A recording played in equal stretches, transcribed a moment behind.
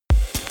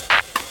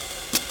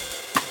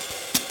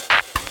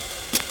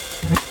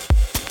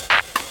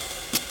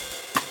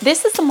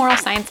This is the Moral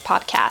Science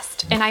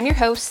Podcast, and I'm your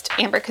host,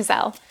 Amber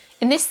Cazell.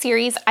 In this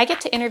series, I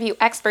get to interview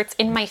experts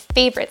in my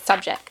favorite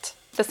subject,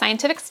 the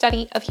scientific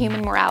study of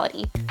human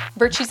morality,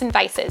 virtues and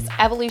vices,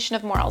 evolution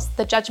of morals,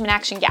 the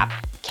judgment-action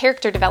gap,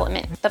 character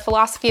development, the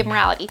philosophy of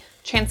morality,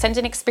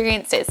 transcendent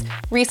experiences,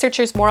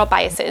 researchers' moral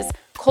biases,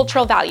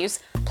 cultural values,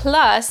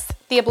 plus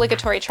the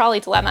obligatory trolley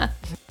dilemma.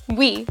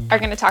 We are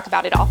going to talk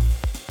about it all.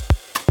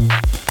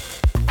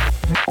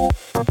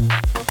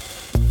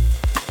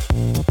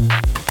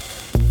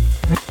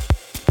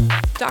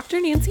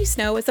 Dr. Nancy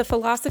Snow is a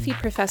philosophy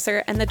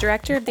professor and the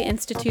director of the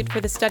Institute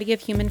for the Study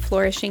of Human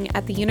Flourishing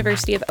at the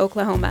University of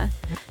Oklahoma.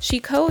 She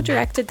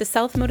co-directed the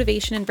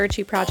Self-Motivation and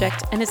Virtue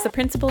Project and is the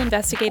principal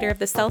investigator of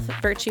the Self,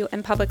 Virtue,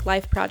 and Public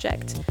Life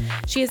Project.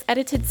 She has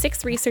edited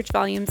 6 research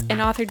volumes and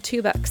authored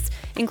 2 books,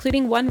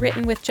 including one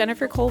written with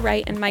Jennifer Cole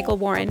Wright and Michael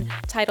Warren,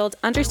 titled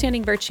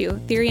Understanding Virtue,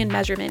 Theory and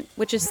Measurement,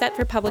 which is set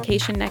for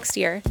publication next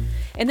year.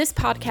 In this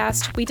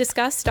podcast, we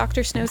discuss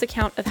Dr. Snow's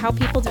account of how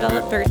people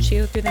develop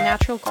virtue through the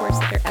natural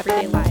course of their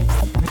everyday lives.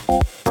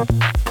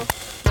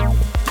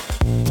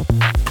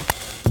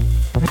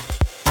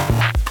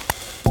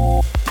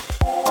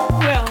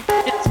 Well,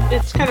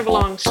 it's kind of a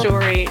long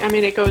story. I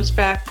mean, it goes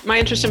back, my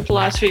interest in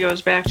philosophy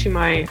goes back to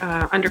my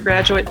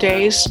undergraduate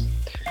days.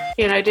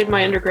 And I did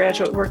my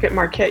undergraduate work at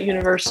Marquette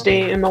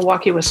University in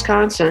Milwaukee,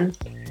 Wisconsin.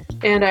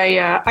 And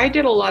I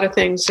did a lot of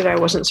things that I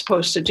wasn't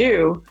supposed to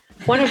do,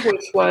 one of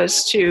which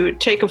was to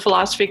take a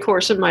philosophy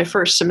course in my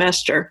first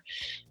semester.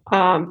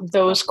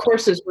 Those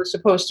courses were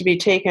supposed to be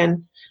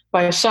taken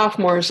by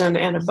sophomores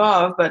and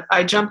above, but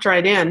I jumped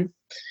right in.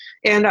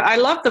 And I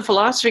loved the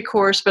philosophy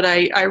course, but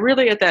I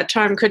really at that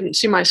time couldn't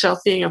see myself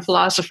being a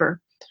philosopher.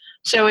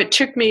 So it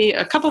took me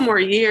a couple more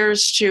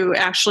years to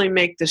actually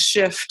make the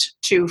shift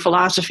to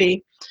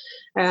philosophy.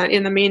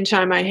 In the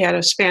meantime, I had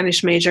a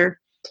Spanish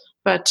major,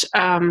 but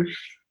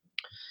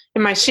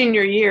in my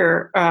junior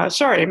year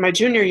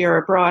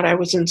abroad, I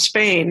was in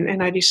Spain,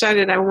 and I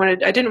decided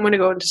I didn't want to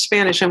go into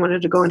Spanish. I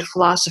wanted to go into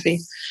philosophy.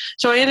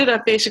 So I ended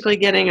up basically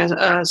getting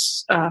a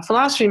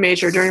philosophy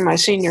major during my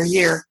senior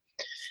year,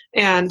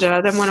 and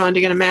then went on to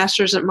get a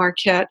master's at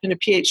Marquette and a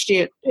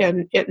PhD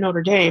at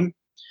Notre Dame.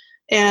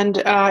 And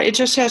it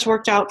just has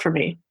worked out for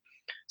me.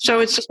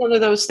 So it's just one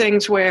of those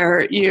things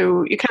where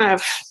you kind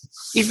of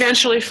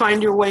eventually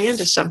find your way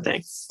into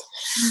something.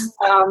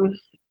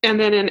 And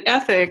then in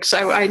ethics,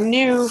 I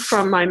knew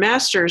from my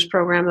master's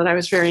program that I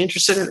was very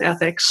interested in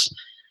ethics.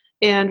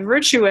 And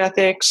virtue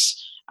ethics,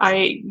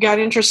 I got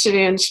interested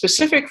in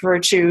specific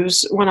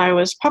virtues when I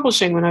was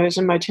publishing, when I was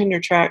in my tenure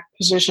track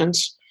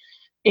positions.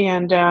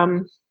 And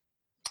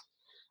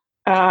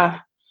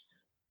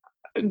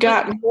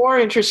got more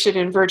interested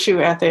in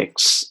virtue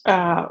ethics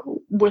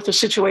with the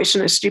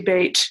situationist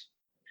debate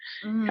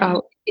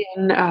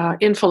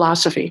in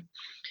philosophy.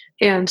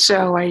 And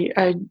so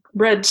I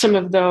read some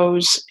of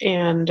those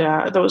and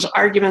those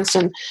arguments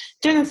and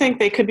didn't think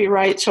they could be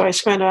right. So I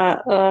spent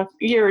a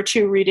year or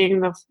two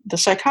reading the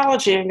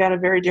psychology and got a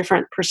very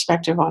different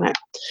perspective on it.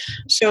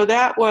 So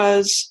that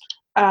was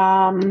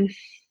the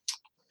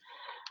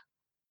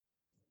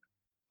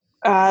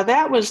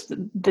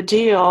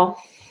deal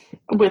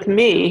with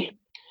me.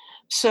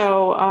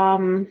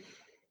 So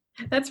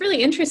that's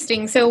really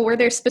interesting. So were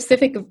there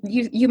specific,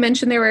 you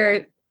mentioned there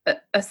were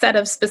a set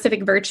of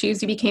specific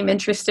virtues you became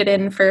interested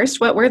in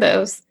first. What were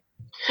those?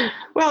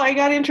 Well, I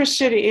got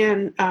interested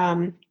in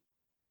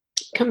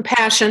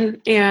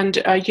compassion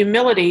and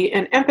humility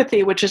and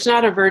empathy, which is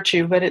not a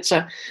virtue, but it's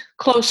a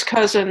close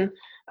cousin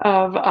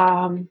of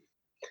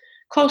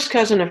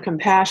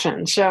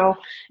compassion. So,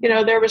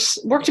 there was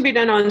work to be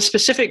done on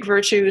specific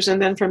virtues,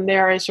 and then from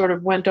there I sort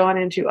of went on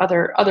into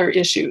other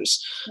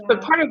issues. Yeah.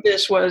 But part of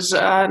this was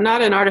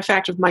not an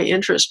artifact of my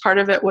interest. Part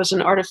of it was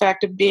an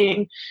artifact of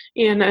being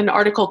in an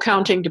article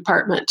counting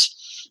department.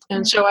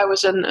 And so I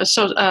was an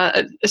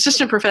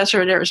assistant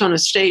professor at Arizona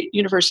State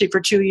University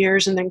for 2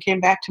 years, and then came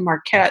back to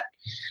Marquette.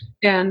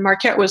 And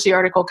Marquette was the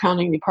article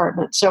counting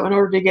department. So in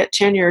order to get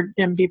tenured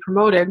and be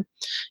promoted,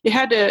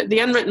 the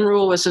unwritten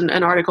rule was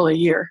an article a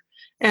year.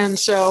 And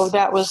so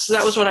that was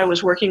what I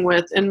was working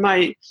with. And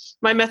my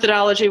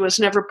methodology was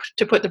never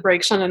to put the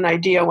brakes on an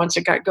idea once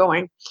it got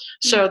going.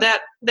 So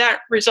that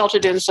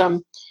resulted in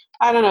some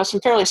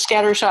fairly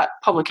scattershot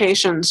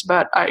publications,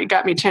 but it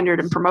got me tenured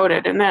and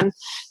promoted. And then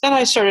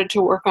I started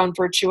to work on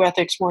virtue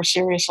ethics more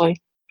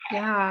seriously.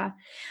 Yeah.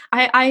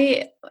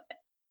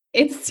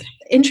 It's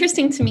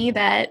interesting to me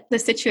that the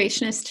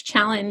situationist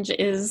challenge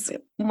is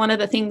one of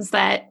the things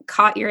that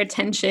caught your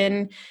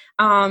attention.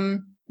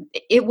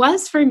 It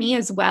was for me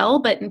as well,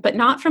 but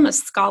not from a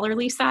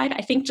scholarly side.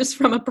 I think just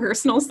from a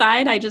personal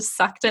side, I just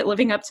sucked at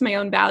living up to my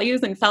own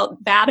values and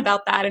felt bad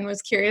about that and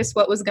was curious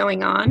what was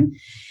going on.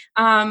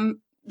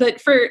 But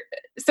for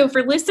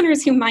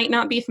listeners who might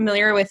not be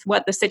familiar with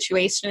what the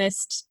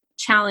situationist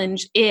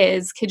challenge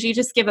is, could you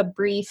just give a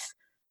brief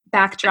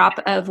backdrop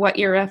of what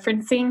you're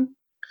referencing?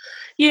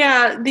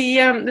 Yeah, the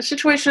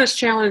situationist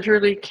challenge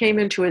really came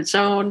into its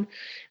own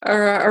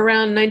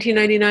around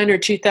 1999 or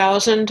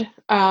 2000.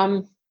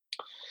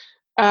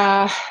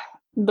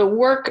 the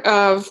work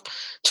of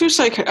two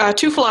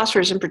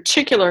philosophers in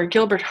particular,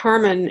 Gilbert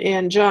Harman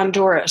and John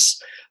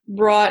Doris,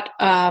 brought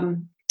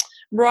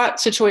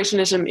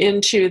situationism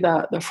into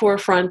the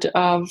forefront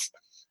of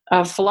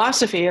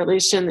philosophy, at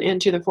least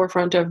into the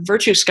forefront of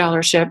virtue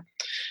scholarship.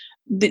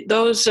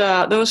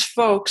 Those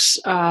folks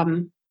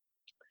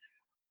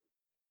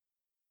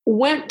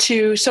went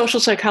to social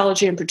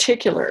psychology in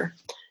particular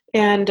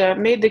and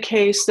made the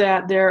case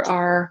that there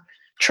are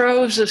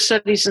troves of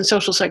studies in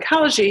social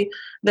psychology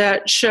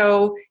that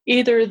show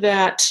either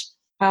that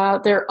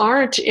there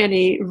aren't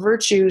any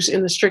virtues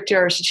in the strict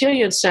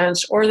Aristotelian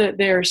sense, or that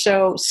they're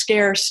so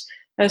scarce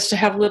as to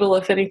have little,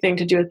 if anything,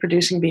 to do with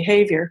producing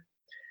behavior.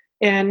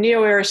 And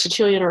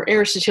neo-Aristotelian or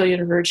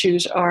Aristotelian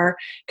virtues are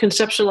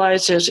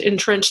conceptualized as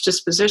entrenched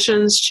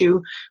dispositions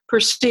to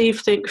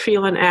perceive, think,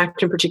 feel, and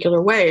act in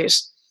particular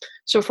ways.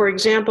 So, for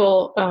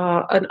example,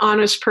 an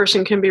honest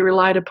person can be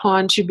relied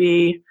upon to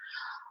be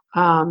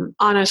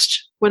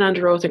honest when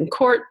under oath in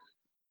court,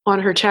 on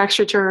her tax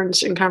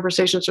returns, in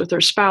conversations with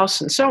her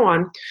spouse, and so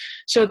on,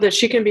 so that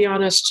she can be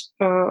honest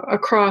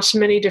across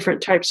many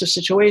different types of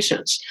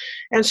situations.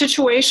 And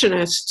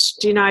situationists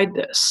denied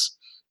this.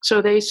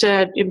 So they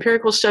said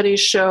empirical studies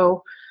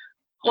show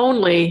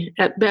only,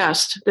 at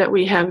best, that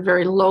we have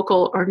very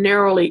local or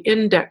narrowly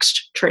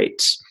indexed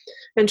traits.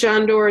 And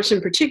John Doris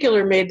in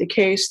particular made the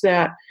case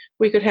that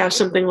we could have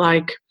something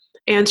like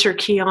answer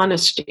key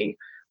honesty,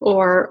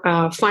 or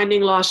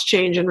finding lost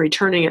change and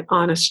returning it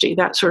honesty,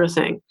 that sort of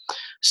thing.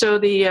 So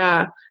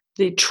the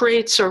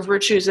traits or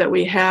virtues that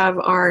we have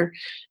are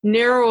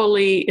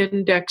narrowly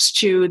indexed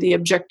to the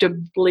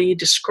objectively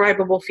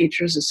describable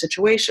features of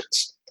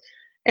situations.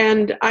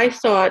 And I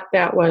thought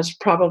that was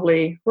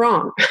probably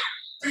wrong.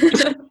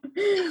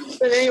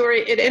 But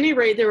at any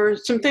rate, there were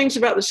some things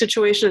about the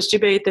situationist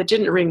debate that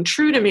didn't ring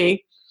true to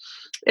me,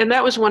 and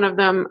that was one of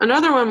them.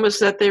 Another one was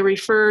that the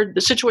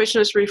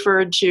situationists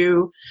referred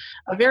to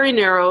a very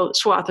narrow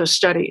swath of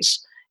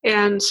studies.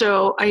 And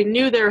so I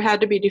knew there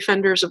had to be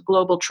defenders of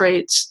global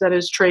traits, that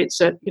is, traits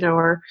that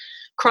are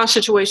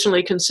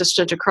cross-situationally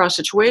consistent across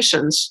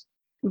situations.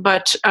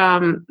 But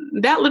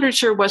that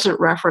literature wasn't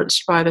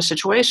referenced by the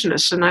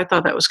situationists, and I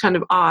thought that was kind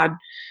of odd.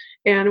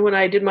 And when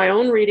I did my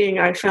own reading,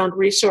 I found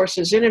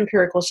resources in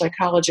empirical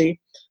psychology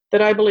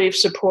that I believe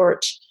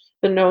support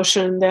the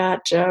notion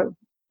that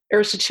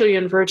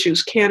Aristotelian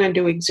virtues can and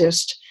do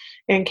exist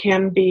and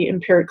can be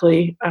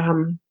empirically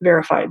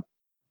verified.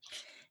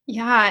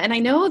 Yeah, and I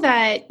know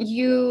that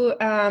you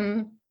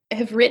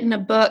have written a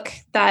book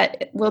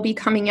that will be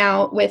coming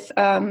out with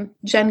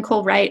Jen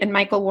Cole-Wright and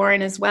Michael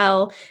Warren as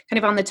well, kind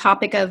of on the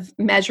topic of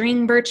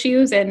measuring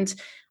virtues, and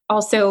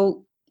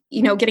also,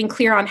 getting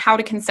clear on how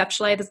to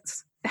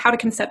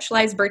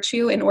conceptualize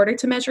virtue in order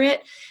to measure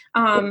it.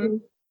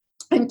 I'm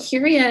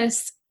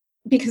curious,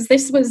 because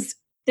this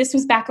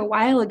was back a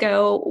while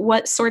ago,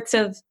 what sorts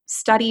of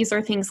studies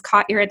or things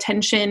caught your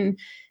attention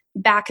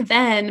back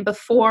then,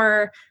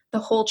 before the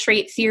whole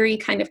trait theory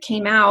kind of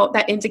came out,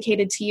 that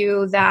indicated to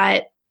you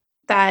that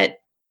the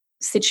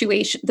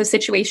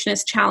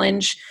situationist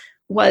challenge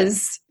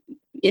was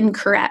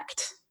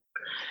incorrect?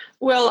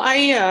 Well,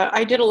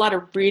 I did a lot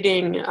of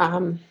reading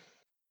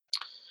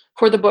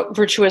for the book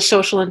Virtuous,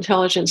 Social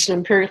Intelligence and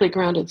Empirically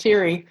Grounded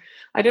Theory.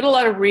 I did a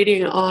lot of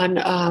reading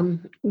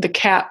on the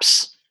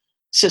CAPS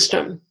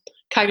system,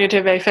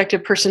 Cognitive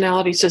Affective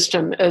Personality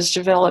System, as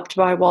developed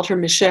by Walter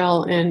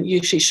Mischel and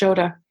Yushi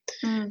Shota.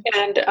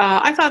 And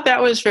I thought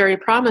that was very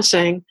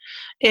promising,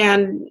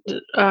 and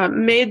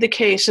made the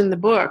case in the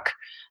book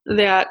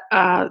that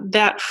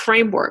that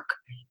framework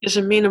is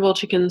amenable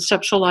to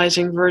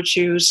conceptualizing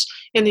virtues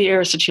in the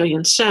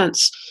Aristotelian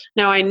sense.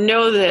 Now, I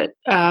know that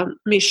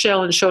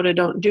Mischel and Shota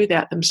don't do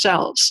that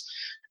themselves.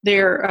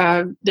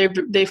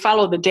 They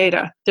follow the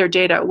data, their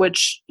data,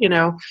 which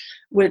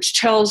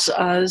tells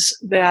us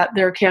that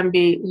there can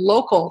be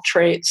local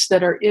traits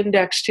that are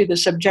indexed to the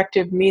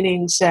subjective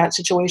meanings that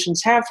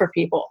situations have for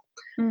people,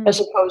 as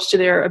opposed to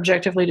their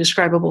objectively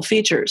describable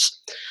features.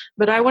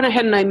 But I went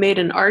ahead and I made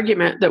an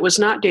argument that was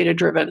not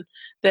data-driven,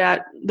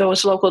 that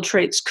those local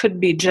traits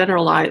could be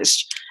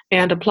generalized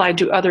and applied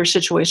to other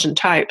situation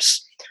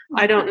types.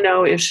 I don't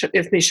know if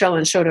Mischel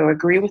and Shota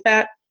agree with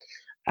that,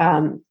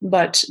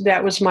 but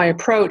that was my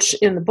approach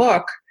in the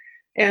book.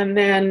 And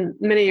then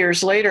many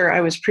years later,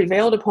 I was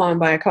prevailed upon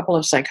by a couple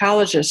of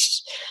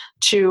psychologists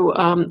to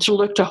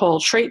look to whole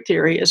trait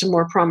theory as a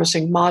more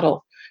promising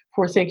model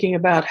for thinking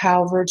about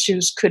how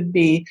virtues could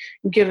be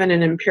given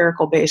an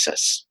empirical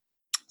basis.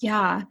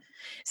 Yeah.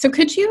 So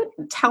could you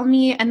tell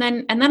me, and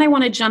then I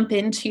want to jump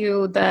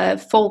into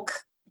the folk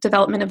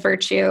development of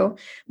virtue,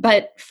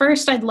 but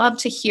first I'd love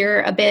to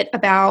hear a bit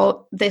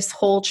about this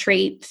whole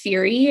trait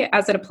theory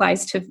as it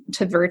applies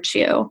to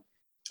virtue.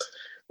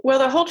 Well,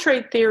 the whole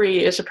trait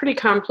theory is a pretty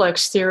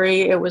complex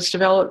theory. It was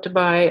developed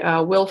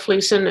by Will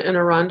Fleeson and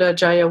Aranda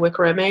Jaya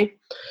Wikreme.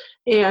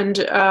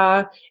 And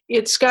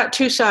it's got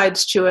two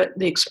sides to it,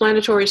 the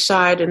explanatory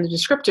side and the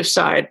descriptive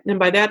side. And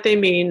by that they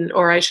mean,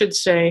 or I should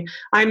say,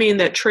 I mean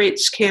that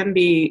traits can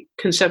be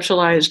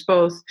conceptualized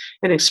both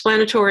in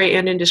explanatory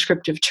and in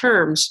descriptive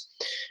terms.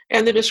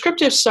 And the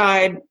descriptive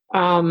side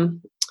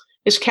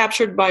is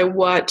captured by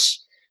what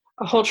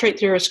whole trait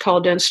theorists call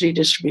density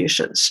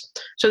distributions.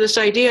 So this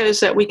idea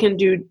is that we can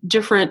do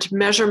different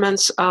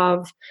measurements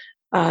of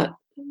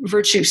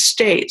virtue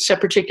states at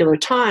particular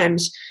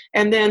times,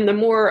 and then the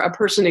more a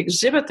person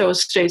exhibit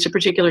those states at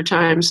particular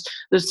times,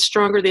 the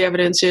stronger the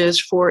evidence is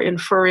for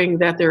inferring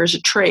that there is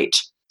a trait.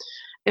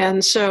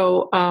 And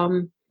so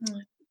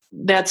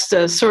that's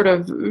the sort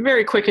of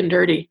very quick and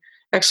dirty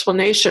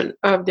explanation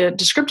of the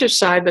descriptive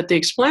side, but the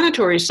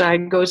explanatory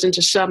side goes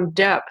into some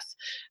depth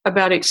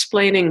about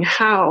explaining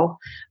how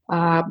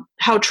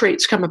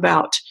traits come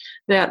about,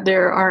 that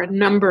there are a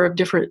number of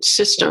different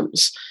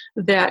systems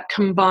that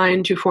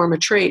combine to form a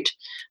trait.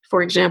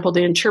 For example,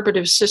 the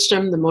interpretive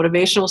system, the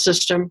motivational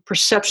system,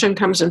 perception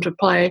comes into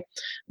play.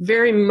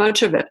 Very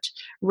much of it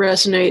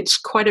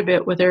resonates quite a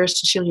bit with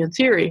Aristotelian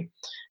theory.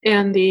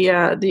 And the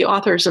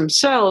authors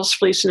themselves,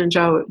 Fleeson and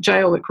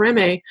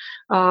Giowick-Remy,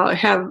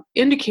 have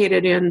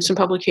indicated in some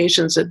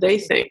publications that they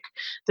think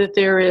that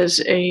there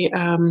is a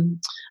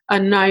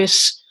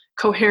nice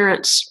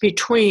coherence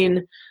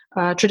between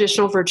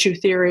traditional virtue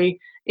theory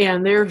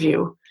and their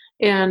view.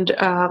 And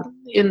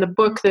in the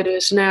book that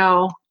is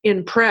now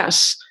in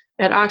press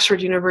at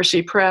Oxford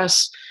University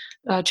Press,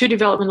 two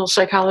developmental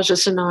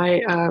psychologists and I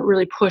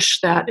really push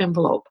that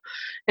envelope.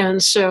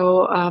 And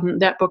so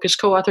that book is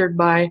co-authored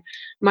by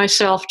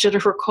myself,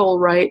 Jennifer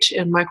Cole-Wright,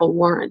 and Michael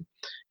Warren.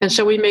 And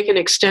so we make an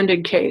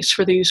extended case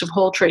for the use of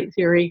whole trait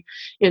theory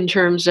in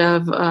terms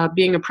of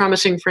being a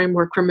promising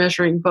framework for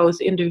measuring both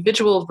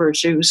individual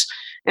virtues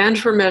and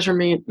for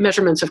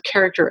measurements of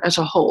character as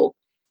a whole,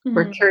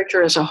 where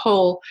character as a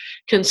whole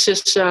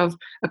consists of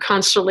a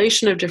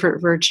constellation of different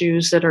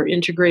virtues that are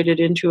integrated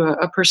into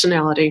a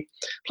personality,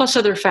 plus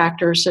other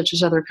factors such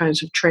as other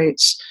kinds of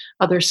traits,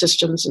 other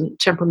systems and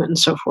temperament and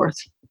so forth.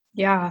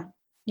 Yeah.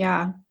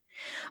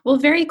 Well,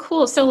 very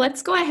cool. So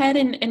let's go ahead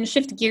and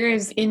shift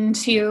gears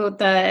into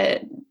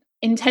the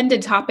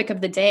intended topic of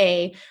the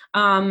day.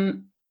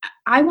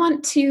 I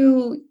want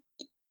to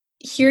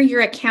hear your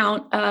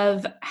account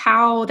of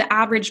how the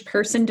average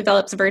person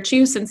develops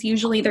virtue, since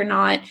usually they're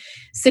not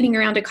sitting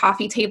around a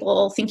coffee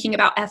table thinking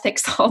about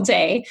ethics all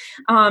day.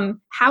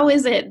 How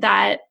is it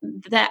that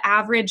the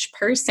average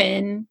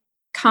person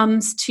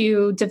comes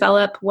to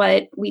develop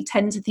what we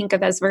tend to think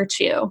of as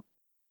virtue?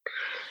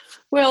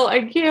 Well, I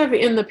give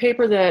in the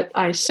paper that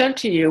I sent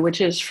to you, which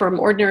is From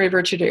Ordinary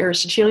Virtue to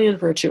Aristotelian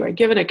Virtue, I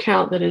give an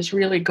account that is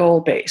really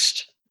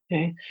goal-based.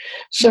 Okay,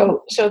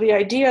 so the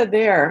idea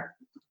there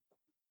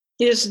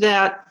is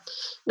that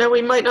now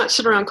we might not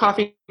sit around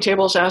coffee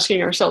tables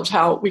asking ourselves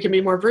how we can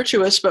be more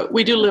virtuous, but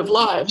we do live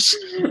lives.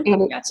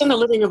 And it's in the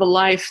living of a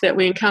life that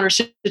we encounter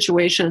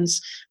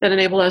situations that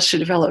enable us to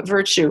develop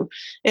virtue.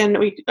 And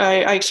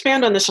I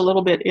expand on this a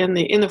little bit in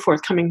the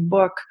forthcoming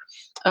book,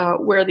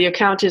 where the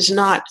account is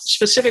not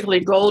specifically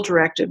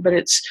goal-directed, but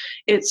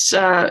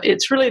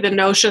it's really the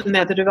notion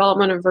that the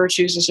development of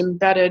virtues is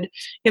embedded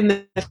in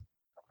the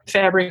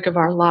fabric of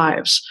our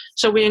lives.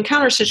 So we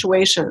encounter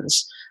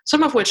situations,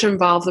 some of which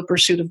involve the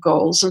pursuit of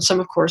goals, and some,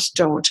 of course,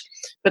 don't.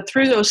 But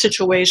through those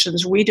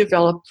situations, we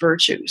develop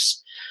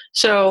virtues.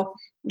 So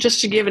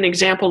just to give an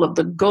example of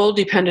the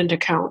goal-dependent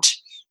account,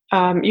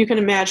 you can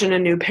imagine a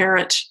new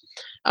parent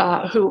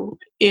who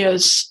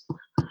is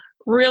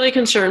really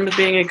concerned with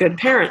being a good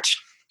parent.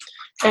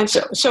 And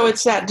so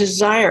it's that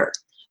desire,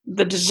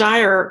 the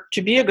desire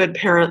to be a good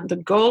parent, the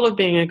goal of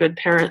being a good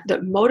parent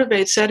that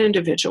motivates that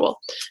individual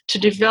to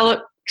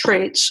develop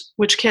traits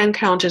which can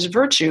count as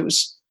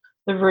virtues,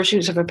 the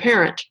virtues of a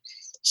parent.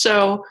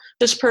 So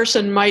this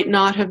person might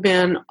not have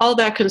been all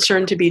that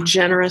concerned to be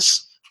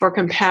generous or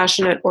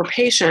compassionate or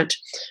patient,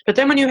 but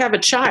then when you have a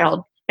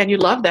child and you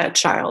love that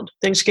child,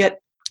 things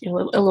get a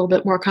little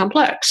bit more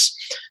complex.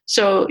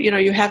 So,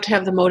 you have to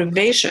have the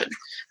motivation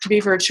to be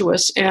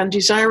virtuous, and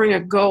desiring a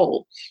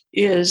goal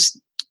is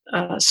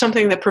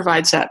something that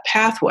provides that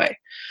pathway.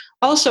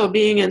 Also,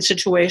 being in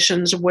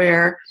situations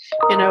where,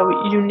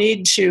 you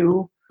need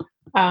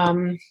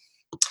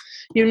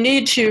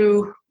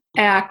to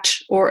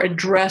act or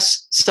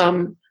address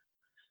some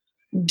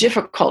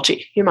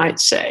difficulty, you might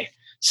say.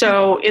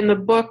 So in the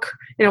book,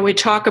 we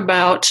talk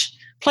about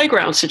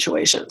playground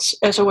situations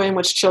as a way in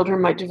which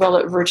children might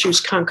develop virtues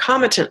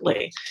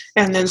concomitantly,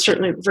 and then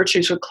certainly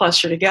virtues would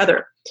cluster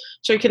together.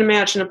 So you can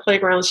imagine a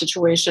playground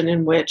situation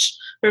in which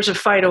there's a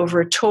fight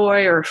over a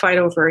toy or a fight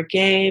over a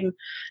game,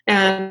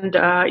 and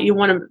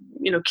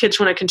kids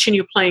want to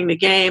continue playing the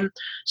game,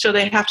 so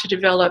they have to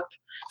develop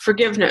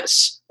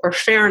forgiveness or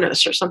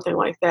fairness or something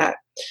like that.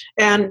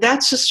 And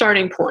that's the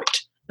starting point.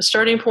 The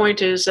starting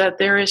point is that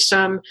there is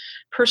some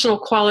personal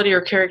quality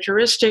or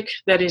characteristic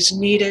that is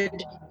needed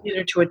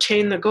either to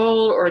attain the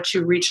goal or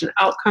to reach an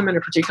outcome in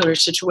a particular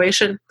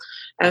situation.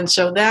 And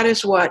so that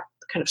is what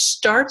kind of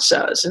starts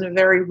us in a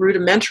very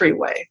rudimentary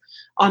way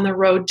on the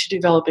road to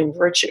developing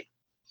virtue.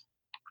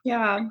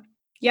 Yeah.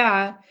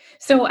 Yeah.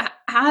 So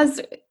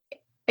as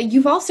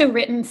you've also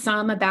written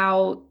some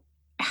about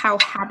how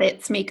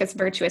habits make us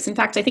virtuous. In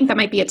fact, I think that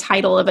might be a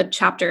title of a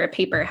chapter, a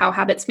paper, How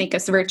Habits Make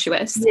Us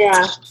Virtuous.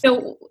 Yeah.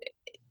 So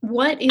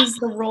what is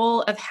the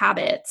role of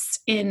habits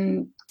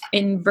in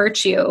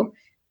virtue?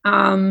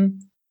 Um,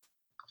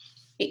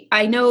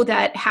 I know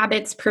that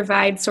habits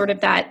provide sort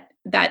of that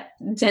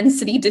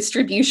density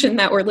distribution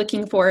that we're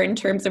looking for in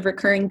terms of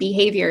recurring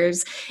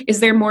behaviors. Is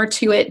there more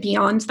to it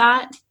beyond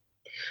that?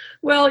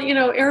 Well,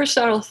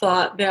 Aristotle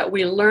thought that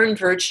we learn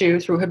virtue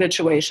through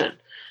habituation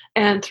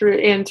and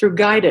through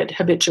guided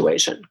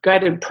habituation,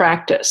 guided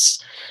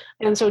practice.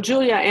 And so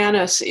Julia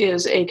Annis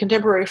is a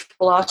contemporary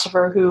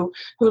philosopher who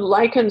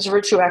likens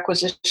virtue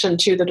acquisition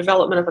to the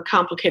development of a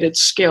complicated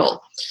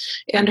skill.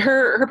 And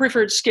her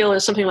preferred skill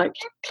is something like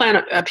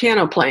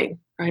piano playing,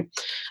 right?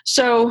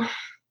 So,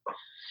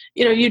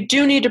 you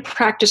do need to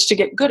practice to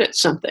get good at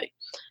something.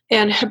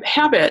 And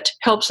habit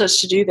helps us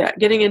to do that.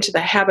 Getting into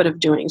the habit of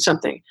doing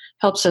something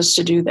helps us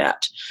to do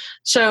that.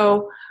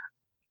 So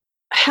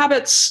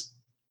habits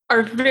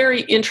are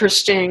very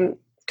interesting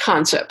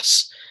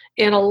concepts.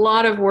 And a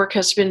lot of work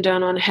has been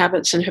done on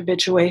habits and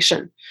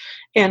habituation.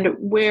 And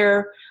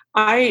where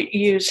I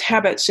use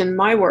habits in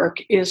my work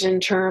is in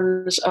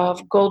terms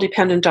of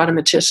goal-dependent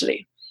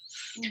automaticity.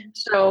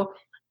 So,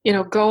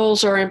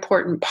 goals are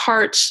important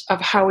parts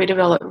of how we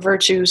develop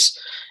virtues.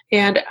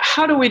 And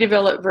how do we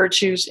develop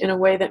virtues in a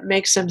way that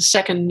makes them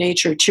second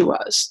nature to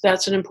us?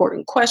 That's an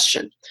important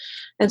question.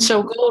 And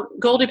so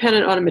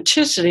goal-dependent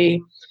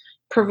automaticity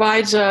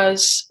provides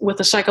us with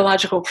a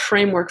psychological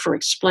framework for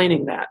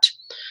explaining that.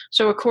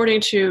 So according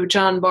to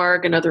John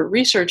Bargh and other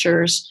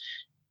researchers,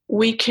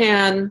 we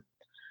can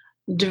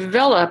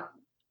develop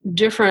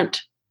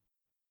different,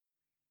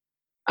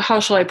 how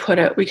shall I put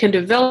it? We can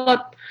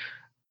develop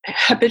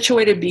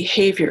habituated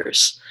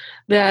behaviors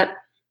that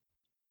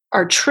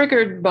are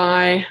triggered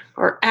by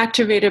or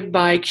activated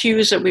by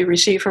cues that we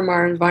receive from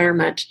our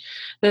environment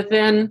that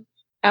then,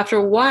 after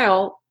a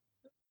while,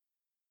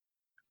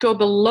 go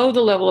below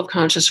the level of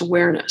conscious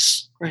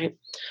awareness, right?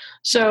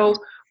 So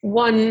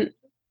one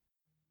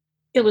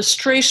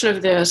illustration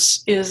of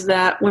this is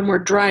that when we're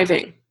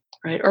driving,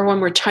 right, or when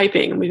we're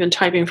typing, and we've been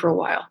typing for a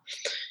while,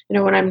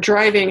 when I'm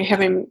driving,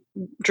 having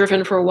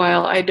driven for a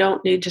while, I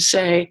don't need to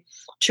say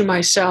to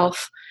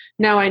myself,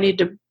 now I need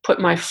to put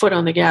my foot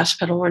on the gas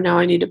pedal, or now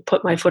I need to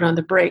put my foot on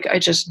the brake. I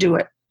just do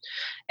it.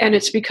 And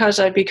it's because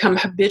I've become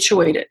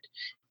habituated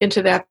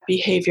into that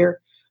behavior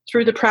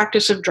through the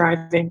practice of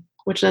driving,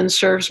 which then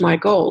serves my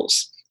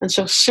goals. And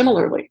so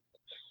similarly,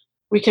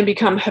 we can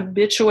become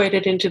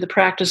habituated into the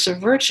practice of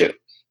virtue.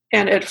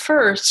 And at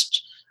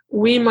first,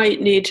 we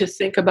might need to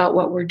think about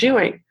what we're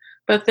doing,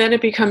 but then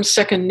it becomes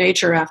second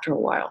nature after a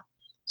while.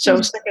 So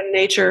second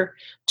nature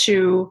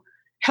to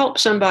help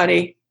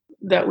somebody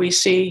that we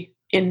see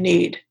in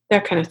need,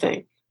 that kind of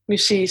thing. You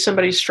see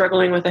somebody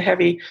struggling with a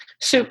heavy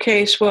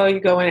suitcase, well, you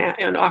go in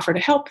and offer to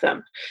help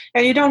them.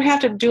 And you don't have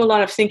to do a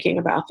lot of thinking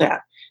about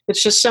that.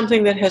 It's just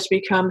something that has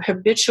become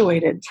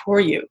habituated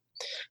for you.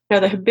 Now,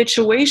 the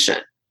habituation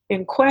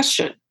in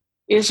question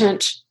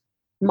isn't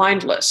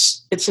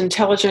mindless. It's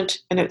intelligent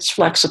and it's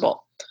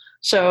flexible.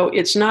 So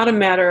it's not a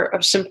matter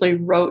of simply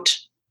rote,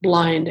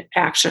 blind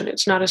action.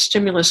 It's not a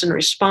stimulus and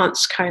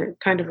response kind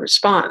of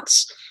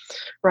response,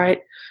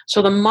 right?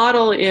 So the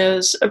model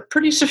is a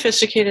pretty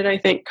sophisticated, I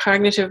think,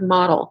 cognitive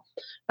model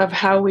of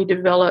how we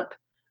develop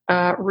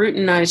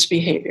routinized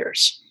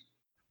behaviors.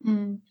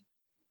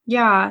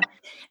 Yeah.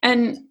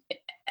 And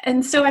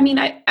so, I mean,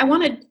 I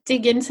want to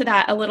dig into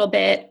that a little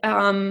bit,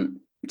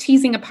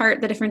 teasing apart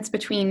the difference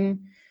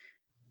between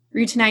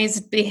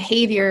routinized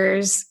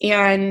behaviors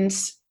and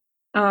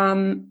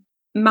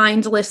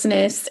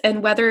mindlessness,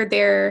 and whether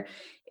they're,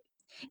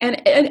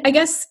 and I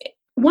guess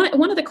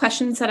one of the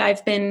questions that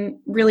I've been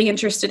really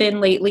interested in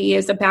lately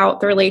is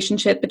about the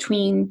relationship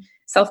between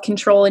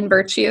self-control and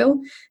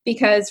virtue,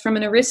 because from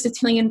an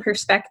Aristotelian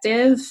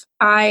perspective,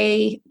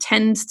 I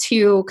tend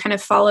to kind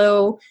of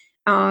follow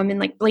in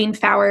like Blaine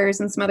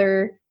Fowers and some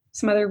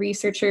other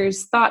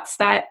researchers' thoughts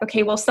that,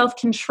 okay, well,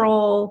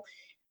 self-control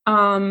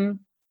in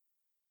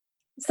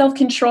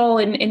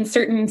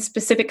certain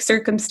specific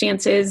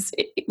circumstances,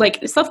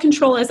 like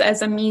self-control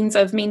as a means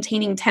of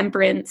maintaining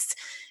temperance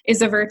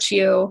is a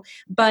virtue.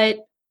 But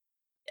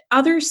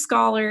other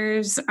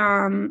scholars,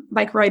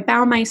 like Roy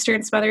Baumeister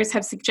and some others,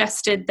 have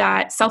suggested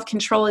that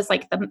self-control is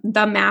like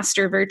the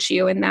master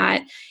virtue, and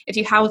that if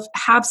you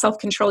have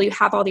self-control, you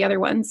have all the other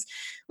ones.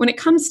 When it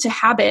comes to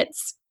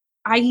habits,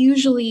 I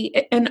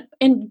usually, and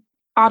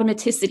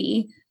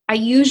automaticity, I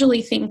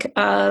usually think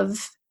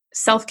of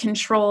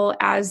self-control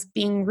as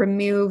being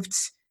removed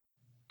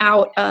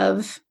out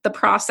of the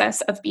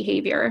process of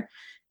behavior.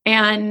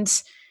 And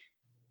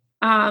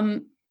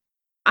I'm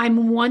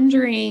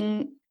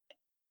wondering,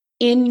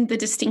 in the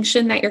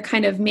distinction that you're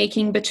kind of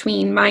making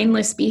between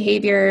mindless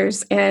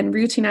behaviors and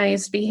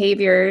routinized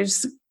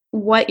behaviors,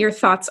 what your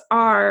thoughts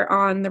are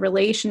on the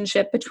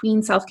relationship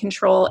between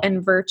self-control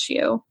and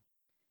virtue.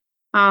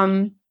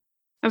 That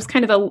was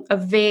kind of a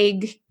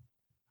vague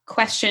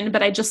question,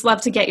 but I'd just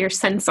love to get your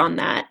sense on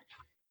that.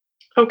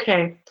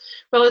 Okay.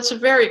 Well, it's a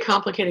very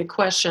complicated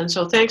question,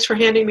 so thanks for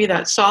handing me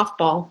that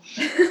softball.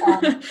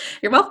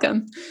 You're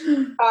welcome.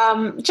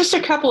 Just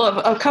a couple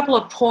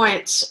of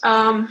points.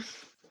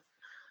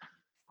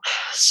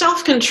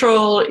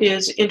 Self-control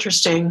is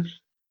interesting.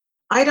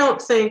 I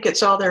don't think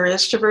it's all there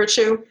is to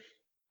virtue.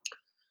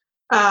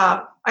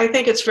 I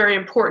think it's very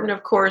important,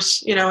 of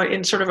course,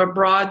 in sort of a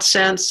broad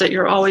sense that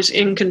you're always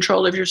in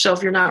control of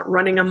yourself. You're not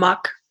running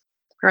amok,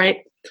 right?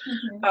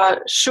 Mm-hmm.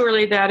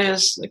 Surely that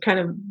is the kind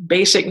of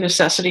basic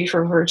necessity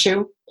for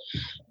virtue.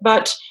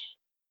 But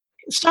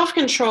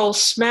self-control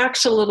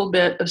smacks a little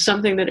bit of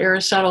something that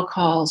Aristotle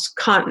calls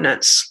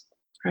continence,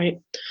 right?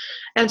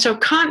 And so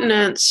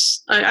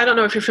continence, I don't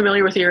know if you're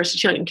familiar with the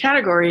Aristotelian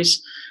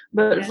categories,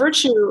 but yeah.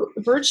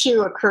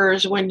 Virtue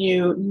occurs when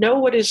you know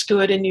what is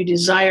good and you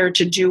desire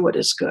to do what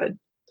is good.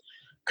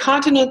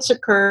 Continence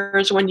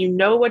occurs when you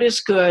know what is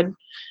good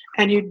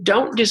and you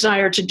don't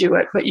desire to do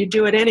it, but you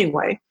do it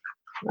anyway,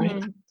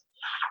 right?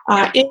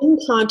 Mm.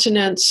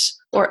 Incontinence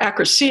or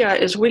acrosia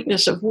is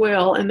weakness of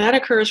will, and that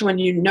occurs when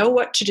you know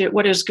what to do,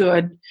 what is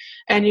good,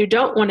 and you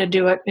don't want to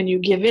do it, and you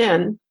give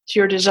in to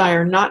your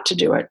desire not to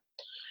do it.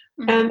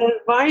 Mm-hmm. And the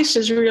vice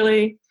is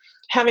really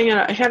having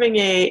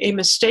a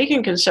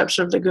mistaken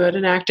conception of the good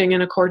and acting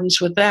in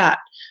accordance with that.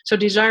 So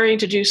desiring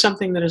to do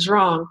something that is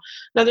wrong.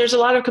 Now, there's a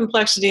lot of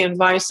complexity in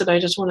vice that I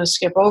just want to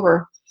skip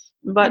over,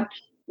 but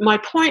my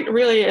point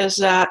really is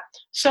that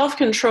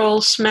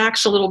self-control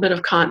smacks a little bit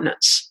of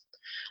continence.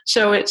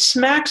 So it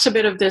smacks a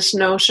bit of this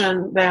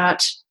notion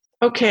that,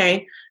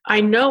 okay,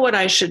 I know what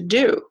I should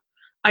do.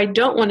 I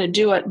don't want to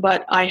do it,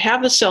 but I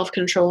have the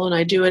self-control and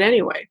I do it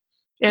anyway.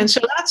 And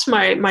so that's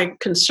my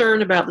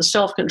concern about the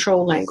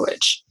self-control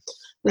language.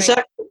 Does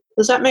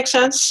that make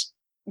sense?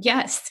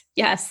 Yes.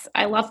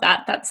 I love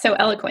that. That's so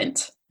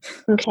eloquent.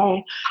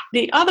 Okay.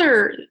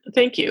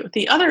 Thank you.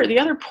 The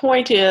other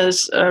point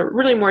is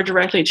really more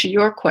directly to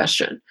your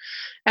question,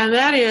 and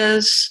that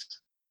is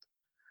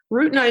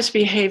routinized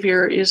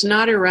behavior is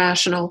not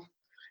irrational,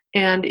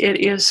 and it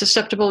is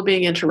susceptible to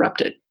being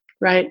interrupted,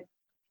 right?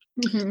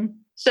 Mm-hmm.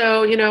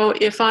 So,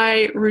 if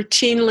I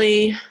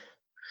routinely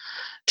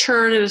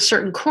turn in a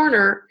certain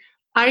corner,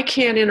 I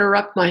can't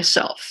interrupt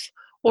myself.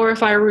 Or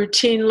if I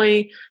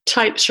routinely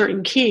type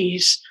certain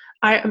keys,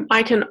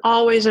 I can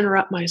always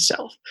interrupt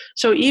myself.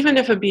 So even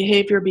if a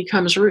behavior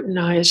becomes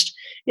routinized,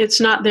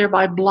 it's not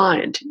thereby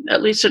blind,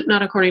 at least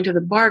not according to the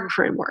BARG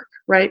framework,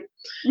 right?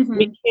 Mm-hmm.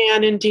 We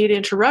can indeed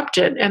interrupt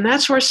it, and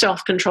that's where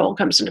self-control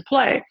comes into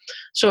play.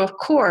 So of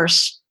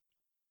course,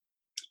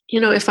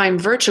 if I'm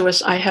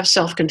virtuous, I have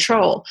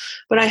self-control,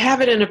 but I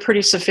have it in a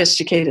pretty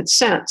sophisticated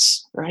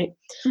sense, right?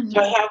 Mm-hmm. So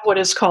I have what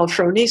is called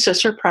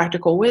phronesis or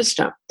practical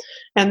wisdom.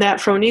 And that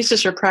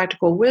phronesis or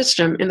practical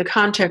wisdom in the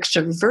context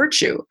of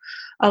virtue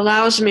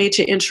allows me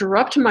to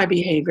interrupt my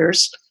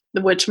behaviors,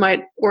 which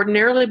might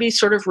ordinarily be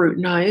sort of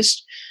routinized,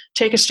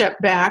 take a step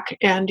back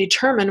and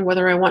determine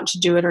whether I want to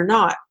do it or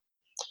not,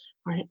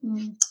 right?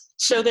 Mm-hmm.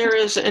 So there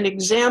is an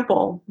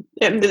example,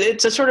 and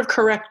it's a sort of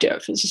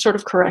corrective.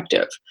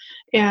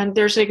 And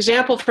there's an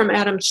example from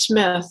Adam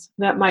Smith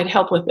that might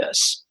help with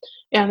this.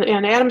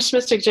 And Adam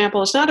Smith's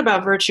example is not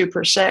about virtue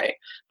per se,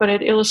 but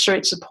it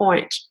illustrates the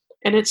point.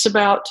 And it's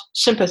about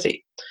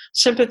sympathy.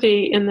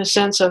 Sympathy in the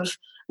sense of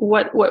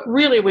what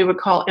really we would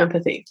call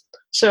empathy.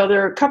 So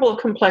there are a couple of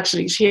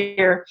complexities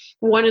here.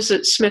 One is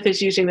that Smith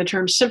is using the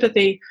term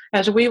sympathy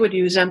as we would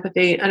use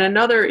empathy, and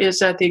another is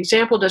that the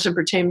example doesn't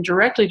pertain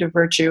directly to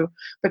virtue,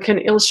 but can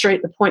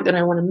illustrate the point that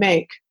I want to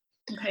make.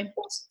 Okay.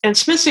 And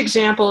Smith's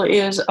example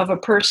is of a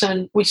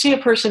person, we see a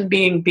person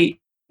being beaten,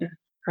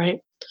 right?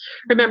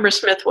 Remember,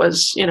 Smith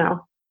was,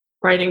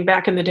 writing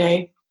back in the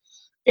day,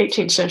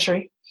 18th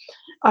century.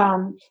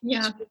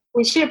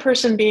 We see a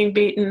person being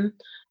beaten,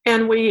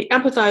 and we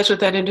empathize with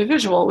that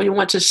individual. We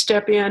want to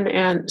step in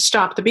and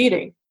stop the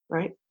beating,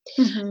 right?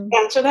 Mm-hmm.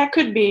 And so that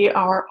could be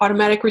our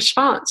automatic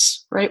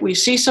response, right? We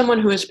see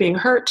someone who is being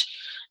hurt,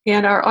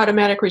 and our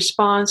automatic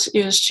response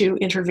is to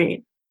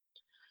intervene.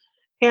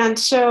 And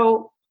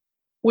so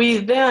we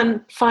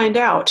then find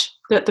out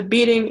that the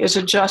beating is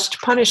a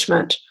just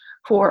punishment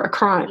for a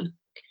crime.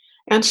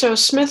 And so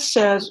Smith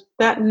says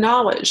that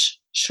knowledge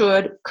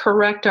should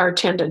correct our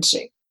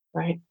tendency,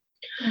 right?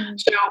 Mm-hmm.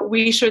 So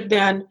we should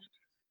then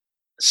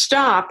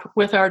stop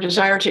with our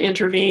desire to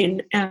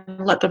intervene and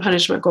let the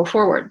punishment go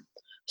forward.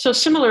 So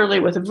similarly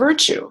with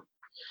virtue,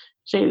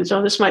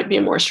 so this might be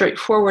a more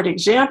straightforward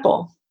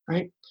example,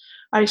 right?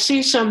 I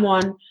see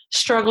someone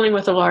struggling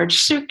with a large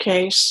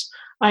suitcase.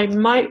 I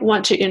might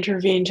want to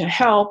intervene to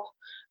help,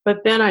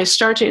 but then I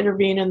start to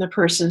intervene and the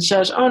person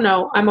says, oh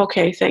no, I'm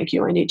okay, thank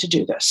you, I need to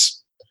do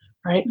this,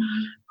 right?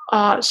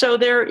 Mm-hmm. So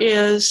there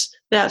is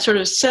that sort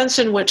of sense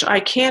in which I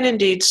can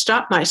indeed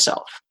stop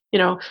myself.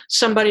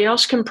 Somebody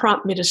else can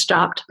prompt me to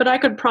stop, but I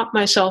could prompt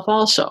myself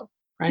also,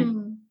 right?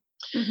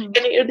 Mm-hmm. Mm-hmm.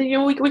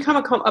 And we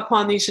come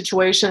upon these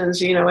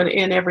situations,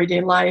 in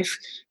everyday life,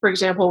 for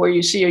example, where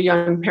you see a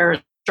young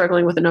parent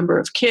struggling with a number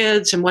of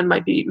kids and one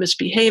might be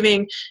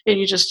misbehaving, and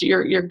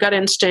your gut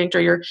instinct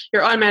or your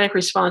automatic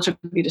response would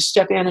be to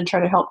step in and try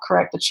to help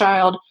correct the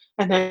child.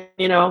 And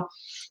then,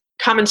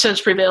 common sense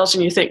prevails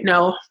and you think,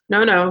 no,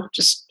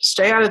 just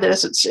stay out of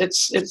this.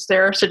 It's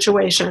their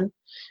situation.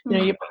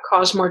 You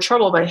cause more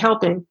trouble by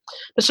helping.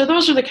 But so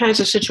those are the kinds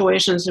of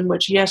situations in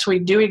which, yes, we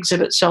do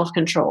exhibit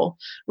self-control.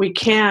 We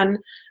can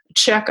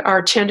check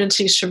our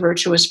tendencies to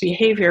virtuous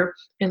behavior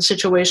in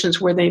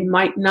situations where they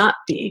might not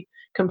be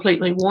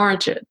completely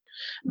warranted,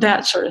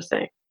 that sort of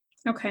thing.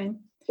 Okay.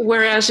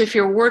 Whereas if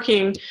you're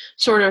working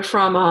sort of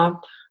from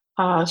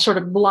a sort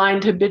of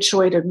blind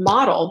habituated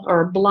model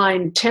or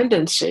blind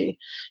tendency,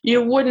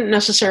 you wouldn't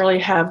necessarily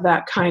have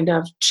that kind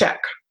of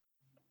check.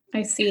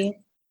 I see.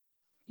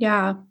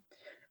 Yeah.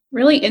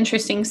 Really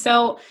interesting.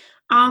 So,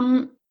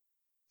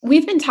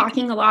 we've been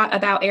talking a lot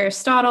about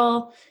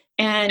Aristotle,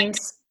 and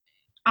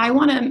I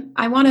want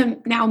to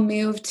now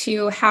move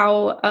to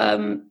how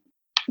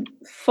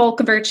folk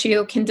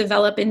virtue can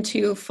develop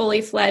into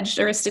fully fledged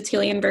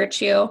Aristotelian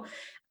virtue.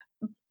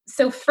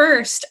 So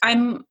first,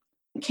 can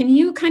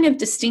you kind of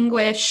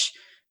distinguish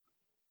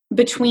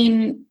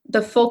between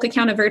the folk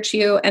account of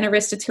virtue and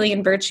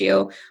Aristotelian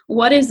virtue?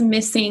 What is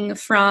missing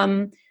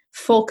from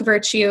folk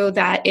virtue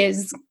that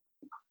is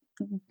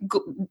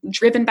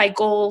driven by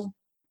goal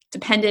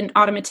dependent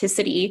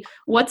automaticity?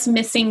 What's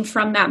missing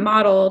from that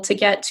model to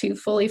get to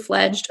fully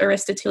fledged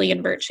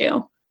Aristotelian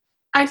virtue?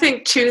 I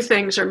think two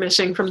things are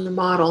missing from the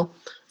model.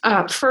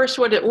 First,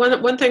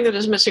 one thing that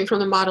is missing from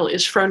the model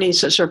is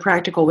phronesis, or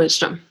practical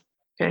wisdom.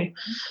 Okay,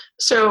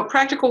 so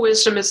practical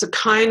wisdom is the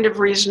kind of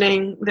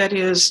reasoning that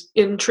is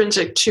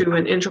intrinsic to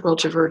and integral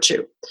to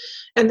virtue.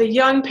 And the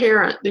young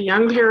parent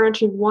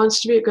who wants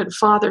to be a good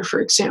father,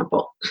 for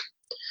example,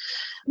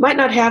 might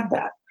not have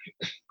that,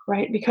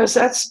 right? Because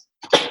that's,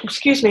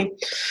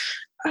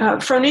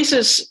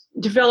 phronesis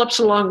develops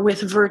along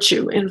with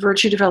virtue, and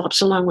virtue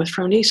develops along with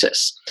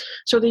phronesis.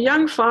 So the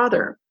young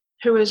father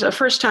who is a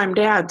first-time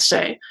dad,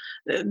 say,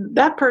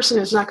 that person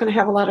is not going to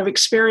have a lot of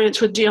experience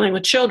with dealing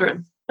with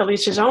children, at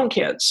least his own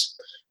kids,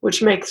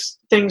 which makes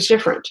things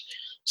different.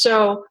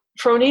 So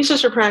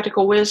phronesis or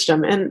practical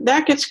wisdom, and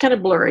that gets kind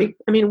of blurry.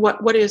 I mean,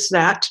 what is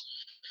that?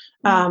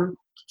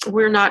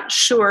 We're not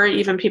sure.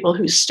 Even people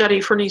who study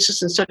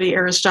phronesis and study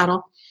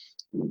Aristotle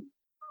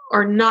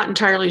are not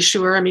entirely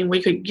sure. I mean,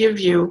 we could give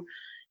you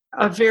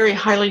a very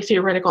highly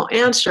theoretical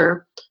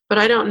answer, but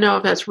I don't know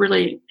if that's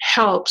really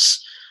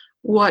helps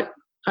what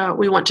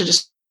we want to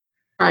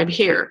describe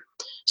here.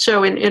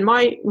 So in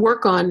my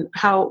work on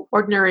how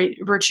ordinary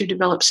virtue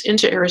develops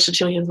into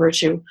Aristotelian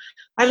virtue,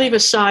 I leave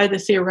aside the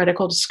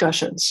theoretical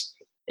discussions,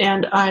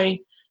 and I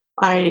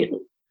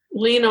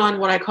lean on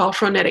what I call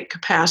phronetic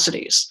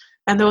capacities.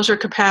 And those are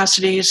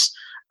capacities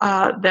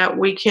that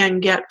we can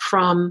get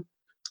from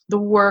the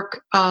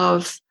work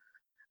of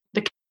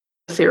the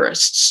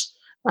theorists.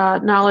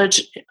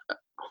 Knowledge,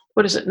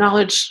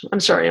 I'm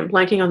sorry, I'm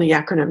blanking on the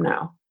acronym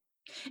now.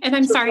 And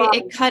I'm sorry,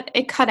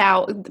 it cut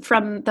out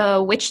from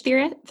the which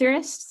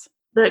theorists?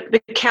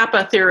 The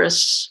Kappa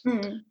theorists.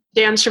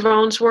 Dan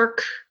Cervone's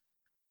work.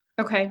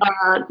 Okay.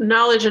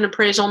 Knowledge and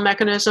appraisal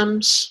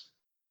mechanisms.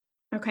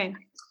 Okay.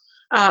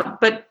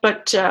 But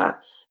the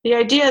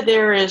idea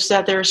there is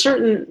that there are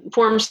certain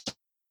forms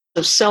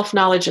of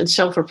self-knowledge and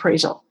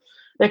self-appraisal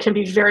that can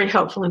be very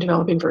helpful in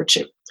developing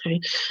virtue. Okay?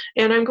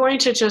 And I'm going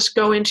to just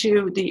go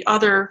into the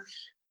other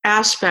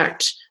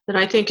aspect that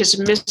I think is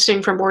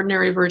missing from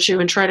ordinary virtue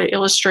and try to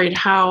illustrate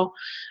how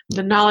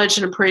the knowledge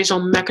and appraisal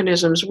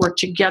mechanisms work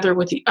together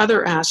with the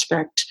other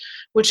aspect,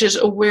 which is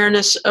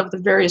awareness of the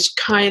various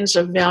kinds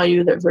of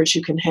value that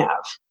virtue can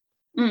have.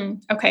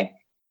 Okay.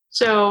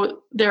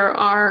 So there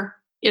are,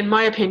 in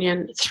my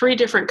opinion, 3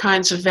 different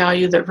kinds of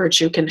value that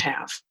virtue can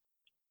have.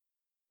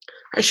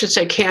 I should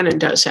say can and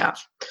does have.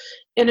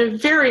 In the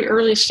very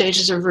early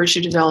stages of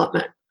virtue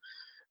development,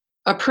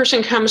 a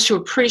person comes to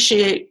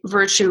appreciate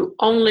virtue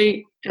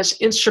only as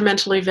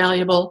instrumentally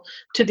valuable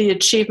to the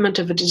achievement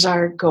of a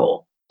desired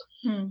goal.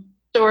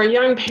 So a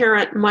young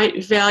parent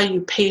might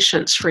value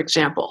patience, for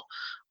example,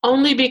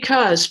 only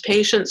because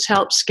patience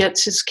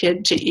gets his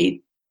kid to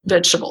eat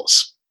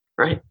vegetables,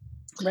 right?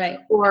 Right.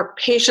 Or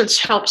patience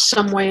helps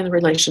some way in the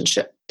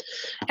relationship.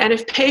 And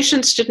if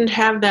patience didn't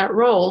have that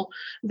role,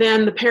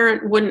 then the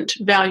parent wouldn't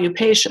value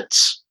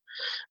patience.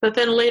 But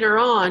then later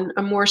on,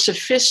 a more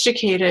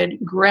sophisticated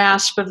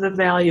grasp of the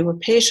value of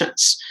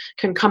patience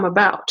can come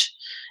about.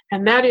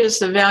 And that is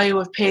the value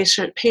of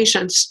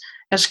patience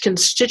as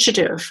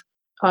constitutive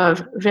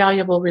of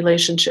valuable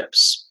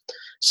relationships.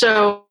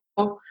 So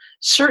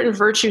certain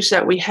virtues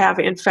that we have,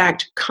 in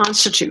fact,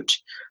 constitute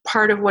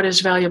part of what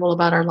is valuable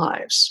about our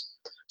lives.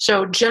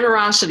 So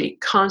generosity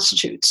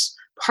constitutes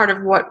part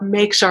of what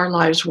makes our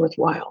lives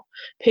worthwhile.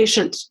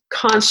 Patience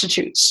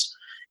constitutes,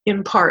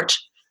 in part,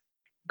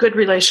 good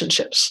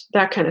relationships,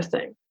 that kind of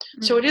thing.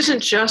 So it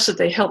isn't just that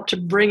they help to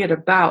bring it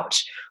about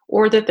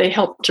or that they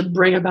help to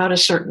bring about a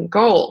certain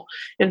goal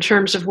in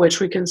terms of which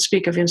we can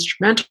speak of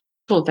instrumental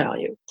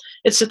value.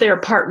 It's that they are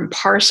part and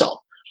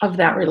parcel of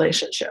that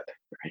relationship.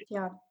 Right?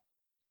 Yeah.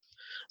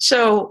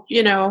 So,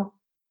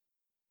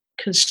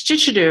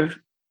 constitutive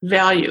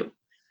value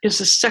is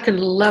the second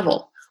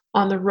level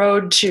on the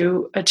road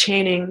to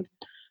attaining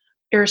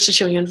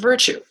Aristotelian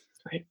virtue,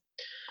 right?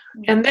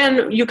 And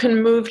then you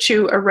can move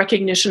to a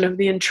recognition of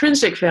the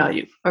intrinsic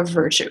value of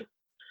virtue.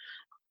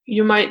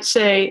 You might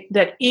say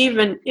that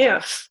even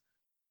if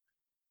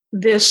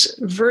this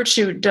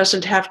virtue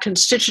doesn't have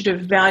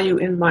constitutive value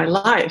in my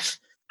life,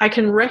 I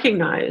can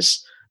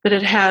recognize that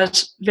it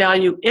has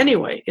value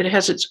anyway. It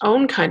has its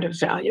own kind of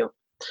value.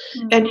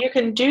 Mm-hmm. And you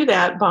can do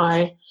that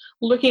by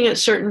looking at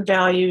certain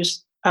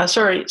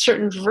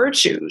certain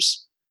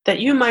virtues that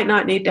you might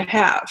not need to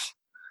have.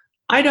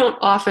 I don't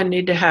often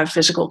need to have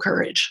physical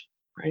courage,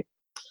 right?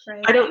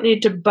 I don't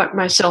need to buck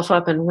myself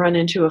up and run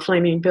into a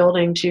flaming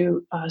building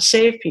to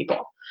save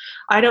people.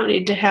 I don't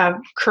need to have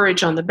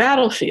courage on the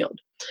battlefield.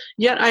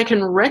 Yet I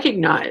can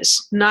recognize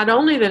not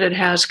only that it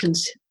has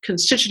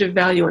constitutive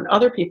value in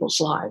other people's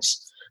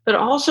lives, but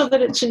also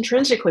that it's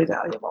intrinsically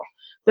valuable,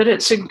 that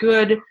it's a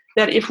good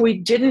that if we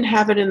didn't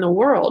have it in the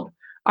world,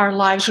 our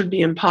lives would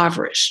be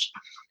impoverished.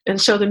 And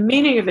so the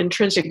meaning of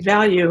intrinsic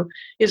value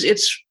is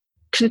it's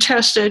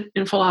contested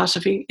in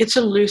philosophy, it's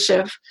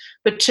elusive,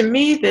 but to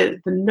me the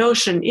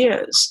notion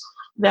is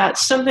that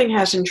something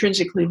has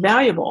intrinsically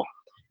valuable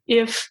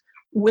if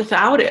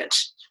without it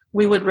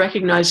we would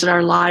recognize that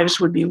our lives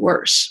would be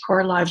worse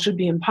or our lives would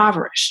be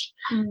impoverished.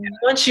 Mm-hmm. And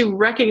once you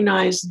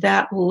recognize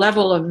that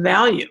level of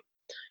value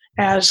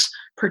as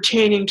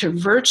pertaining to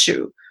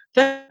virtue,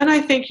 then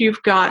I think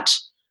you've got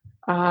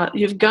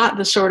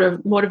the sort of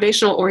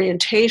motivational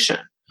orientation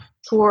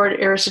toward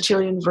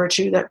Aristotelian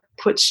virtue that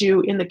puts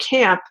you in the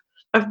camp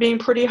of being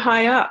pretty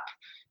high up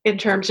in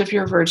terms of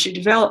your virtue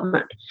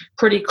development,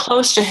 pretty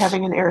close to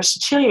having an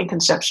Aristotelian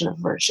conception of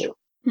virtue.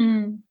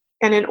 Mm.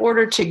 And in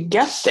order to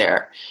get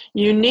there,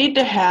 you need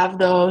to have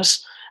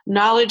those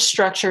knowledge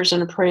structures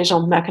and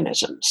appraisal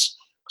mechanisms.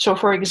 So,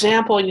 for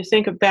example, you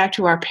think back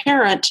to our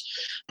parent,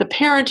 the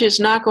parent is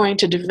not going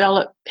to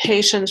develop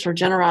patience or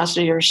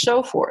generosity or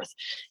so forth,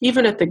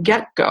 even at the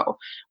get-go,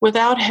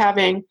 without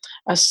having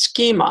a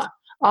schema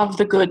of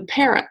the good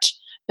parent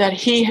that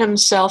he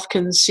himself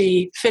can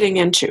see fitting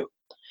into.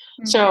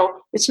 Mm-hmm.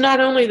 So it's not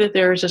only that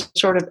there's a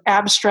sort of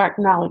abstract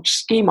knowledge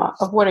schema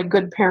of what a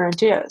good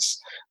parent is,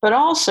 but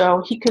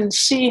also he can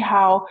see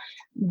how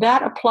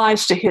that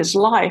applies to his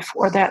life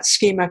or that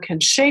schema can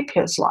shape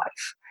his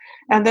life.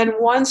 And then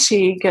once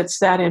he gets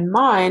that in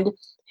mind,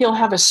 he'll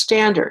have a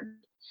standard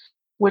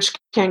which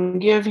can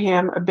give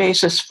him a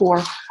basis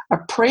for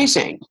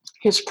appraising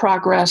his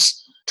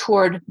progress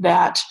toward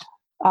that,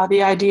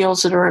 the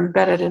ideals that are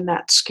embedded in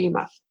that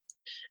schema.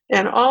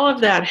 And all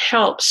of that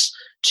helps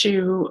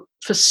to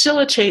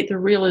facilitate the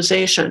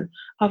realization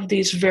of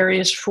these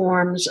various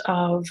forms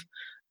of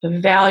the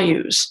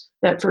values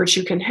that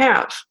virtue can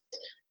have.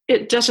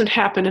 It doesn't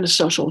happen in a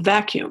social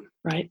vacuum,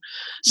 right?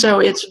 So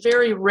it's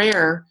very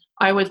rare,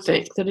 I would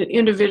think, that an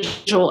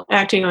individual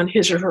acting on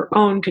his or her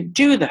own could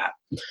do that.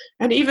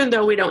 And even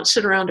though we don't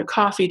sit around a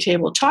coffee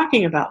table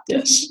talking about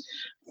this,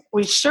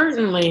 we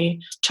certainly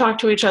talk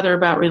to each other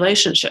about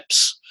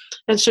relationships.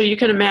 And so you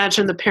can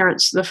imagine the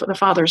parents, the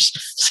father's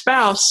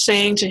spouse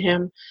saying to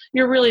him,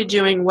 "You're really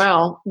doing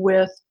well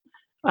with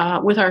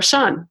our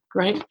son,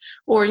 right?"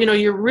 Or,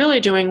 "You're really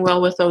doing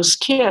well with those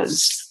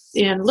kids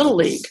in Little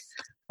League."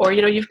 Or,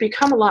 "You've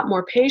become a lot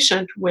more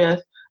patient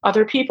with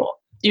other people."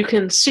 You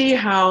can see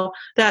how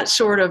that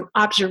sort of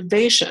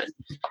observation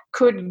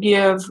could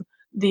give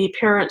the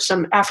parent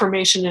some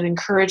affirmation and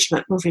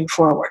encouragement moving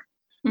forward.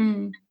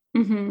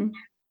 Mm-hmm.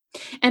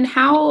 And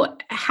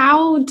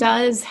how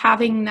does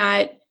having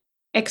that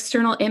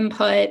external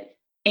input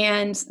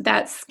and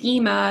that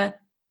schema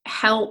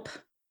help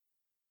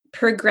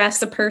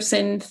progress a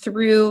person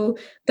through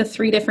the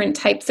three different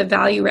types of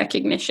value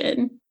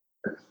recognition?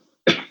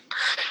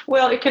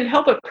 Well, it can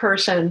help a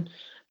person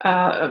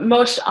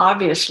most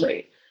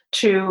obviously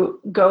to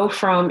go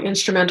from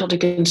instrumental to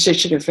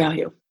constitutive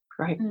value,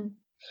 right? Mm.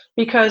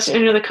 Because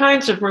the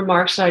kinds of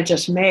remarks that I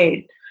just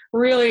made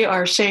really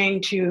are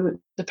saying to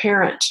the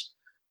parent,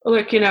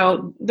 look,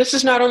 this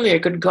is not only a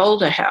good goal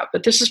to have,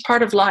 but this is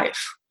part of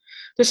life.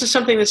 This is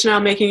something that's now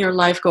making your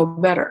life go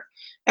better.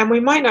 And we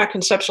might not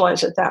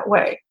conceptualize it that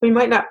way. We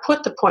might not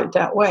put the point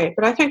that way,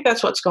 but I think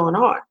that's what's going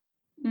on,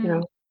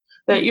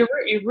 that you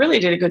really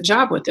did a good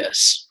job with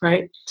this,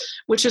 right?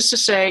 Which is to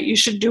say, you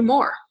should do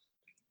more,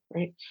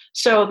 right?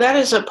 So that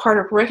is a part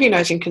of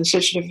recognizing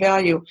constitutive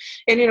value.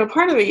 And,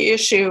 part of the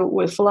issue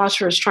with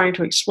philosophers trying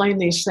to explain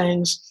these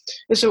things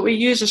is that we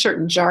use a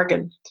certain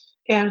jargon.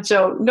 And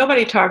so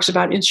nobody talks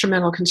about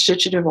instrumental,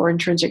 constitutive, or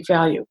intrinsic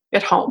value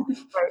at home,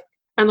 right?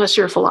 Unless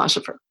you're a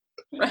philosopher.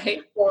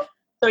 Right.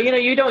 So,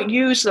 you don't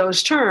use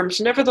those terms.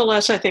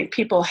 Nevertheless, I think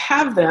people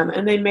have them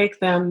and they make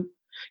them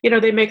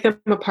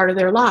a part of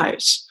their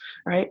lives,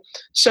 right?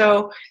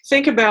 So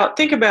think about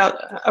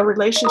a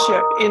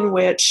relationship in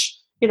which,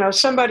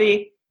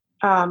 somebody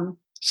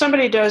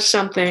does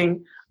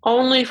something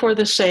only for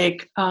the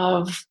sake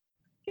of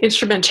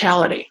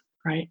instrumentality,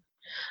 right?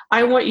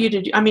 I want you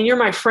to, you're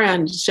my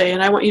friend, say,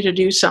 and I want you to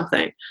do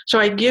something. So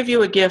I give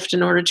you a gift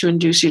in order to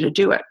induce you to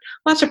do it.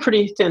 Well, that's a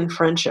pretty thin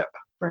friendship,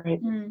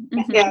 right? Mm-hmm.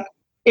 And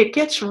it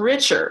gets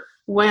richer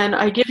when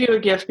I give you a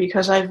gift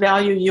because I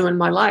value you in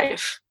my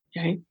life.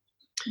 Okay.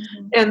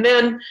 Mm-hmm. And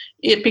then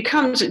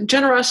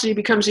generosity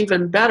becomes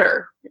even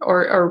better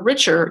or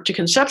richer to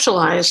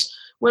conceptualize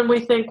when we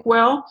think,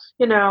 well,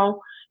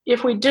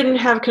 if we didn't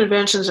have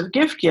conventions of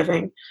gift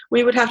giving,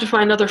 we would have to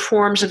find other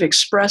forms of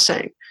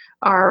expressing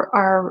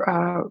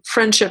our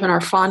friendship and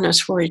our fondness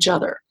for each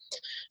other.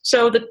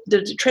 So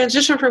the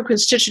transition from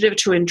constitutive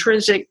to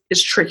intrinsic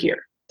is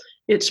trickier.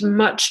 It's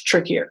much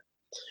trickier.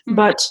 Mm-hmm.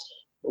 But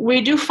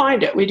we do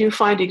find it. We do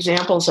find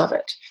examples of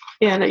it.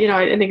 And,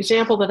 an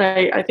example that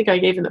I think I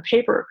gave in the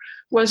paper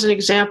was an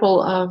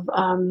example of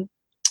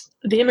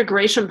the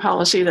immigration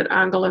policy that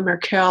Angela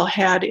Merkel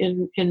had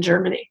in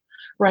Germany,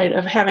 right,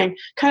 of having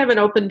kind of an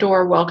open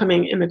door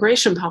welcoming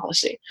immigration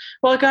policy.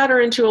 Well, it got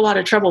her into a lot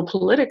of trouble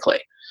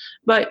politically.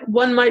 But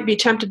one might be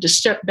tempted to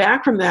step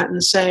back from that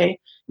and say,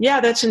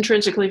 yeah, that's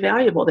intrinsically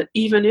valuable, that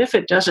even if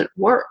it doesn't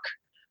work,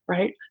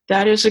 right,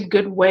 that is a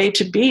good way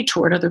to be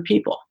toward other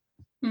people.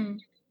 Mm.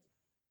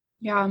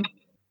 Yeah.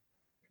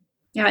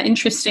 Yeah,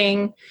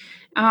 interesting.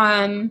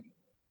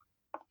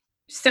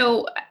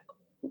 So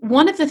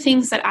one of the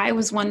things that I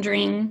was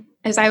wondering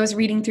as I was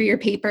reading through your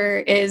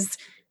paper is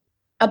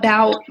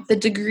about the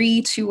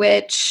degree to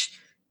which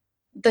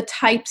the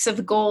types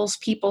of goals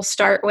people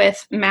start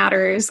with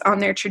matters on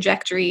their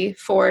trajectory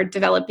for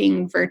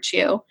developing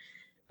virtue.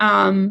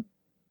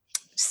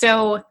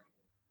 So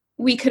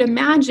we could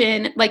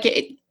imagine,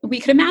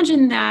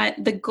 that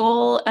the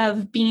goal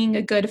of being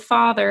a good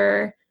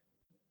father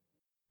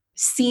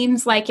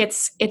seems like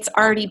it's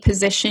already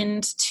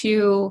positioned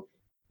to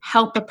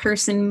help a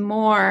person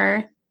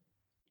more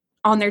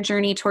on their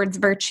journey towards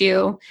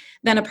virtue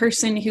than a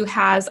person who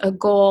has a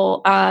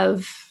goal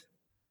of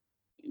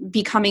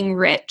becoming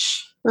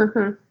rich.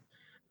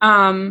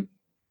 Mm-hmm.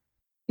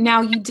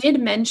 Now you did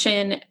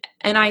mention,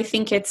 and I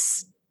think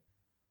it's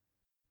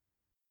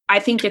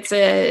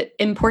a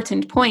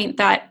important point,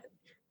 that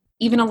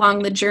even along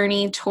the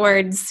journey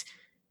towards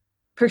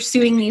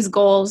pursuing these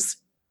goals,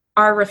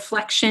 our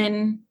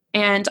reflection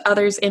and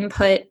others'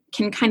 input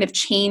can kind of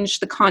change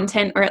the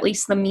content, or at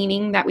least the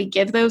meaning that we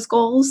give those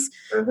goals.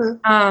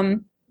 Mm-hmm.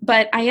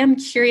 But I am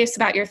curious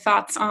about your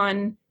thoughts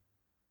on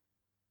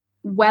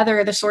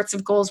whether the sorts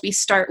of goals we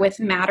start with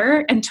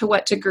matter and to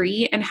what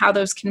degree, and how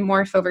those can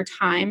morph over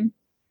time.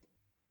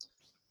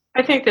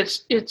 I think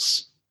it's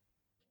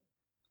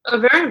a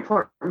very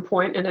important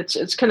point, and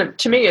it's kind of,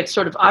 to me, it's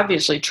sort of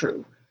obviously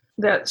true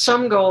that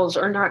some goals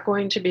are not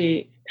going to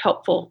be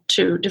helpful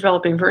to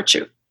developing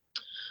virtue.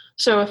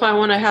 So if I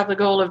want to have the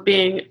goal of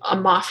being a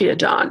mafia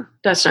don,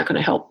 that's not going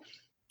to help,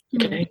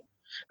 okay?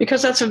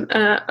 Because that's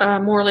a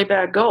morally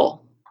bad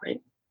goal,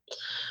 right?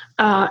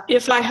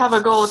 If I have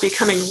a goal of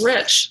becoming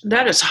rich,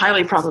 that is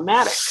highly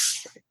problematic.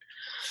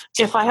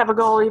 If I have a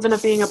goal even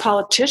of being a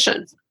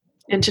politician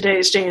in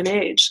today's day and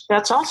age,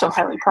 that's also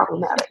highly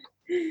problematic.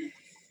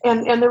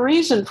 And the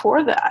reason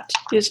for that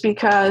is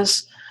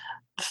because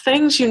the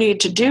things you need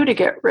to do to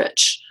get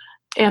rich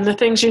and the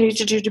things you need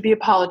to do to be a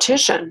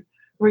politician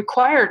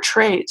require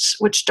traits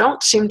which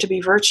don't seem to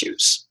be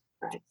virtues,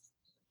 right?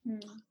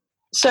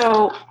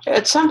 So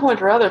at some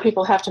point or other,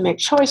 people have to make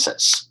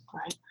choices,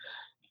 right?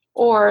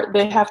 Or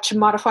they have to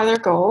modify their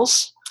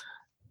goals.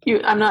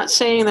 I'm not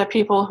saying that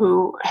people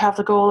who have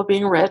the goal of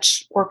being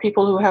rich or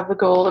people who have the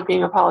goal of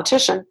being a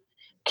politician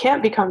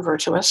can't become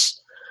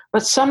virtuous,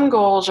 but some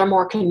goals are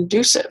more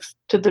conducive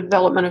to the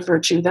development of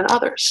virtue than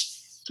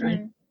others,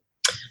 right?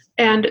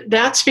 And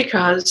that's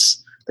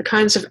because the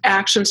kinds of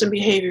actions and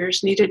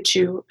behaviors needed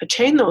to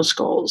attain those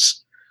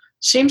goals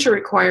seem to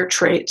require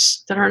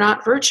traits that are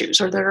not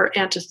virtues or that are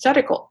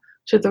antithetical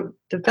to the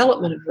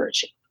development of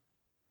virtue.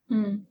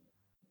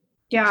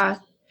 Yeah.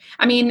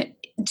 I mean,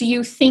 do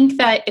you think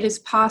that it is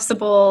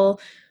possible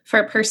for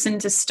a person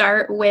to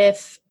start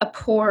with a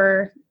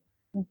poor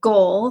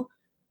goal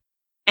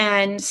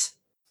and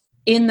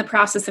in the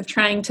process of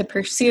trying to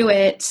pursue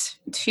it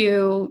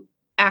to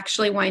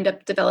actually wind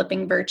up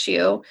developing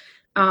virtue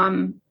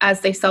as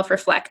they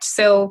self-reflect?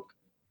 So,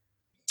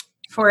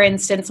 for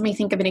instance, let me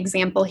think of an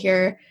example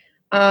here.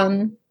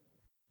 Let's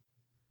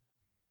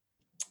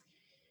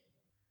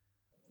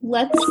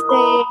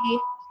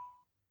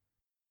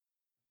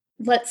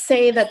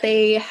say that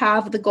they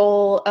have the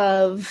goal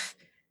of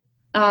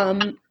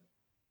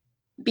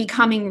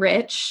becoming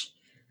rich,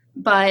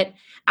 but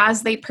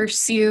as they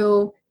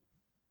pursue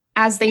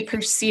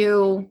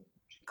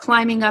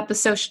climbing up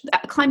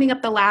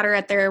the ladder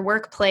at their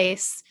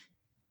workplace,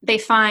 they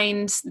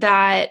find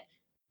that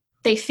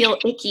they feel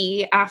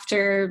icky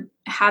after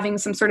having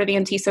some sort of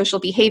antisocial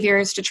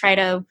behaviors to try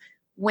to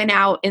win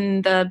out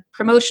in the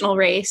promotional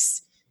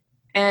race,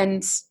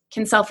 and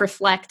can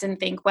self-reflect and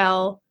think,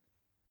 well,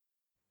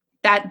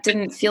 that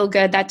didn't feel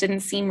good, that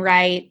didn't seem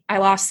right, I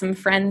lost some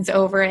friends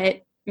over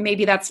it,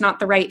 maybe that's not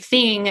the right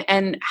thing,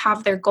 and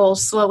have their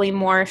goals slowly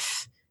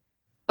morph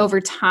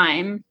over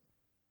time.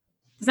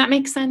 Does that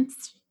make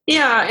sense?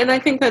 Yeah, and I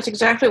think that's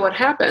exactly what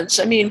happens.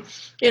 I mean,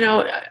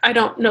 I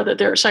don't know that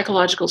there are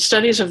psychological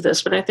studies of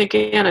this, but I think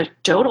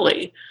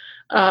anecdotally,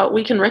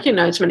 we can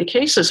recognize many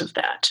cases of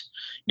that.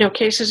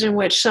 Cases in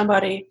which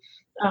somebody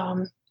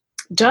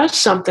does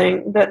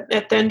something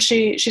that then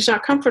she's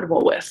not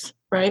comfortable with,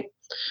 right?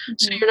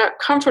 So Mm-hmm. you're not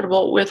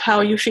comfortable with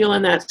how you feel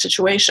in that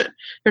situation.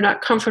 You're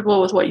not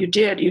comfortable with what you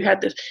did. You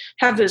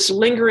have this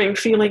lingering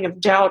feeling of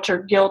doubt or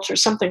guilt or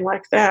something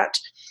like that,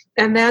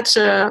 and that's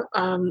a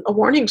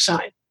warning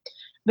sign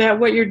that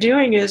what you're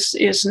doing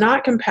is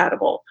not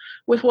compatible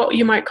with what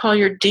you might call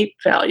your deep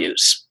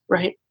values,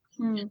 right?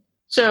 Mm.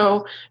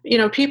 So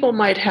people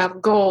might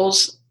have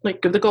goals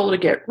like the goal to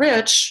get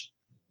rich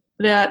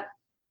that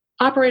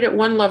operate at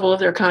one level of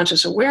their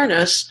conscious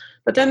awareness,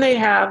 but then they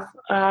have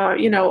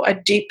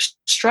a deep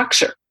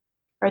structure,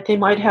 right? They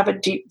might have a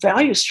deep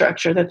value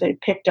structure that they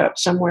picked up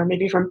somewhere,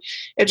 maybe from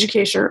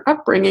education or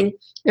upbringing,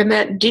 and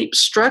that deep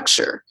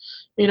structure,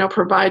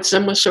 provides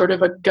them with sort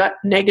of a gut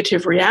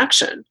negative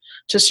reaction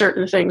to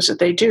certain things that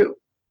they do.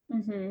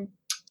 Mm-hmm.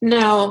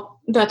 Now,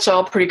 that's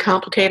all pretty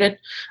complicated.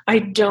 I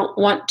don't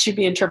want to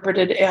be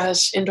interpreted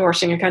as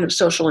endorsing a kind of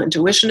social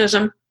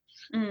intuitionism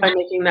by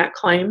making that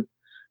claim,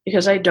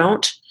 because I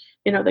don't.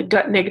 The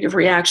gut negative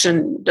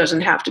reaction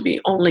doesn't have to be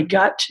only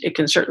gut. It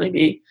can certainly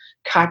be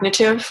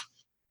cognitive.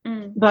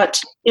 Mm.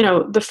 But,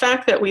 the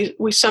fact that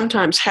we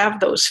sometimes have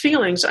those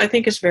feelings, I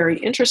think is very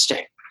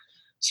interesting.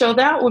 So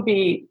that would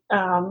be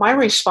my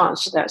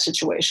response to that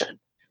situation.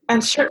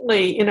 And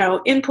certainly,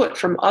 input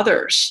from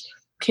others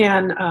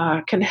can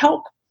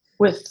help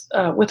with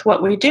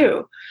what we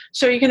do.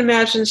 So you can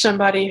imagine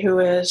somebody who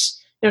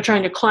is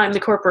trying to climb the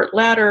corporate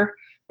ladder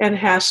and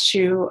has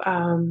to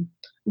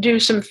do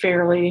some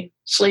fairly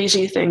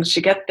sleazy things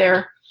to get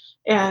there,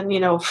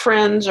 and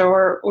friends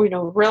or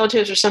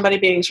relatives or somebody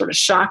being sort of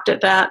shocked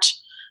at that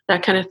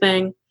kind of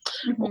thing.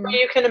 Or Mm-hmm.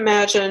 you can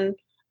imagine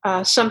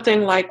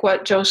something like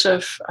what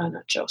Jerome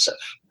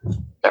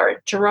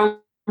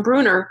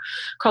Bruner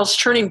calls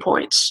turning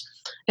points.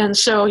 And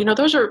so,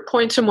 those are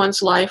points in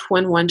one's life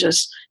when one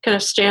just kind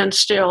of stands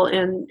still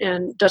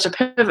and does a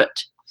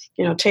pivot,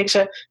 takes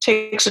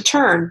a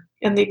turn.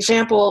 And the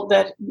example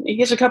that he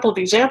gives a couple of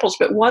examples,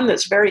 but one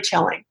that's very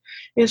telling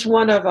is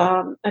one of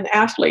an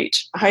athlete,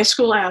 a high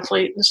school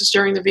athlete. This is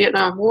during the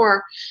Vietnam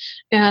War.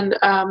 And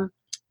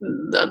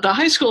the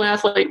high school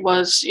athlete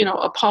was,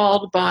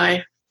 appalled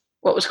by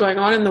what was going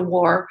on in the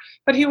war,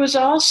 but he was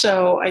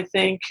also, I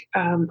think,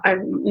 I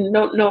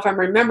don't know if I'm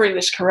remembering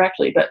this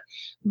correctly,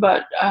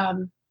 but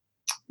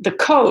the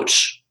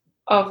coach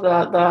of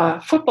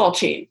the football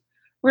team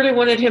really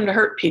wanted him to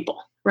hurt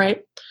people,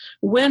 right?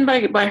 Win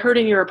by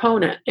hurting your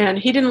opponent, and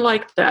he didn't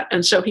like that,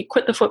 and so he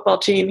quit the football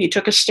team. He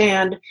took a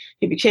stand.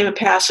 He became a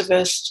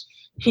pacifist.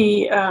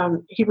 He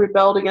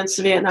rebelled against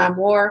the Vietnam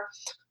War.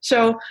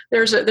 So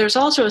there's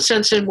also a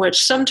sense in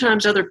which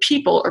sometimes other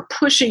people are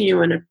pushing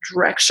you in a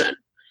direction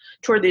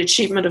toward the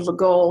achievement of a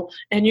goal,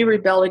 and you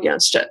rebel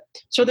against it.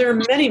 So there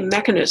are many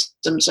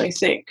mechanisms, I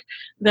think,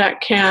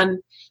 that can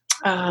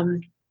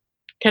kind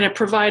of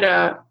provide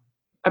a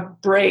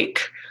break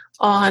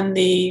on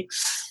the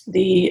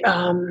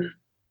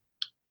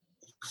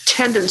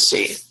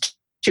tendency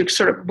to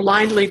sort of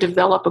blindly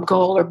develop a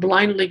goal or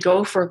blindly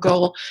go for a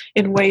goal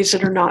in ways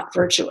that are not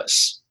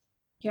virtuous.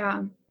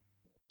 Yeah.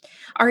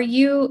 Do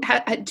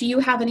you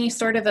have any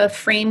sort of a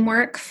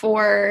framework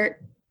for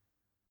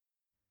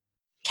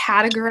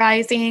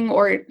categorizing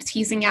or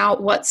teasing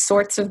out what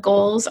sorts of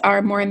goals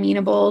are more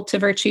amenable to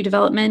virtue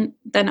development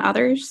than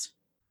others?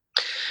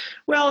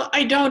 Well,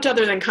 I don't,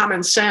 other than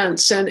common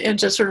sense and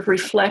just sort of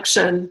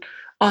reflection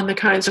on the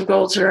kinds of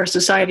goals that our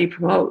society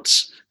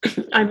promotes.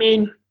 I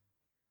mean,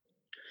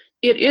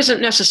 it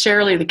isn't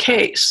necessarily the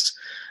case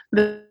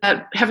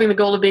that having the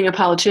goal of being a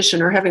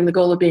politician or having the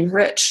goal of being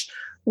rich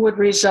would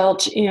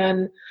result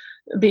in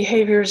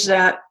behaviors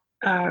that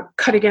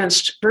cut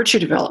against virtue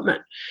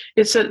development.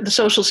 It's that the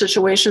social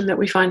situation that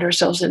we find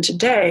ourselves in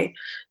today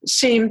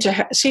seems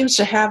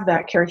to have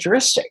that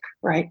characteristic,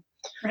 right?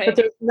 But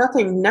there's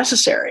nothing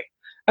necessary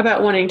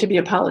about wanting to be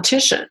a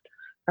politician,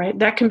 right?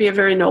 That can be a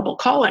very noble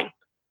calling,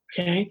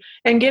 okay?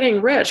 And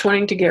getting rich,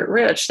 wanting to get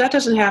rich, that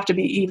doesn't have to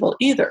be evil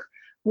either.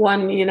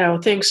 One,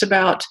 thinks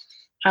about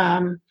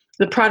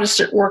the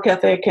Protestant work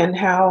ethic and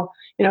how,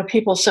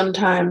 people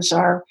sometimes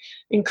are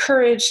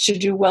encouraged to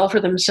do well for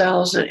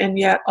themselves and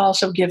yet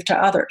also give to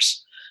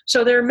others.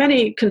 So there are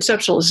many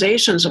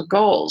conceptualizations of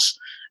goals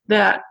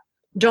that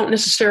don't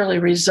necessarily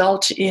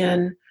result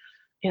in,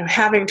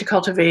 having to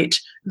cultivate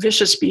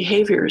vicious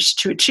behaviors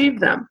to achieve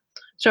them.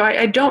 So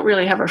I don't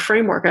really have a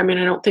framework. I mean,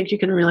 I don't think you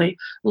can really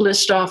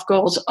list off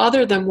goals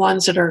other than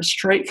ones that are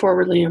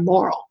straightforwardly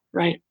immoral,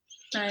 right?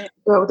 Right.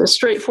 So the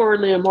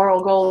straightforwardly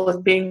immoral goal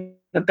of being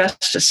the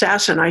best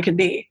assassin I can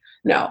be,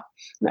 no,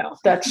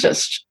 that's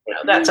just,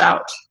 that's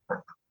out.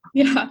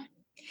 Yeah.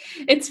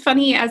 It's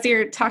funny, as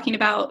you're talking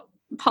about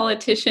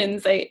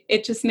politicians,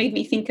 it just made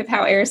me think of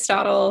how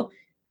Aristotle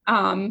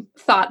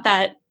thought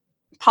that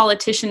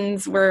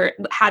politicians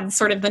had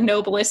sort of the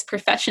noblest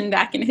profession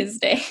back in his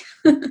day.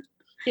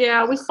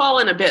 Yeah, we've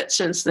fallen a bit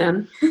since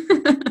then.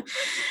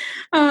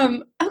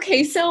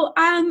 Okay, so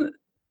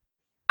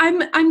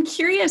I'm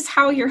curious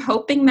how you're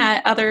hoping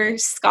that other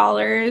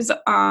scholars,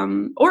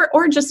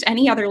 or just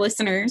any other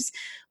listeners,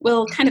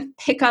 will kind of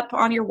pick up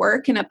on your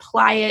work and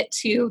apply it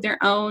to their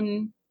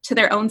own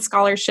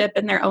scholarship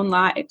and their own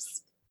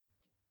lives.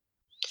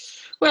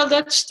 Well,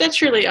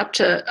 that's really up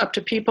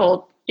to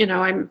people.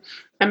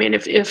 I mean,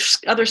 if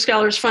other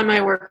scholars find my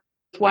work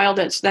worthwhile,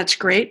 that's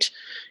great.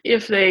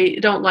 If they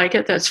don't like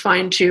it, that's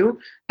fine too.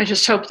 I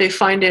just hope they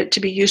find it to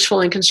be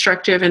useful and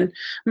constructive and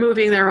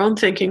moving their own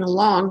thinking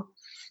along.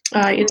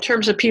 In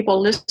terms of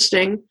people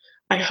listening,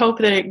 I hope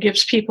that it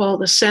gives people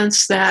the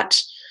sense that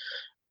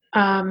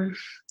um,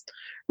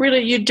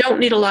 really you don't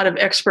need a lot of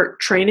expert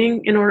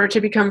training in order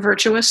to become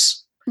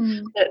virtuous.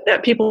 Mm.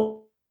 That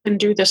people can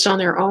do this on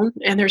their own,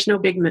 and there's no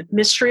big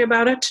mystery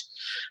about it.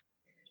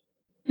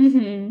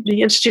 Mm-hmm.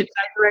 The institute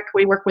I direct,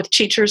 we work with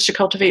teachers to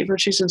cultivate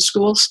virtues in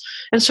schools,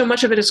 and so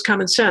much of it is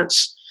common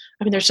sense.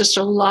 I mean, there's just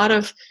a lot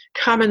of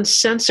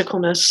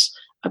commonsensicalness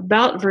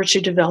about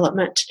virtue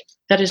development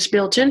that is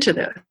built into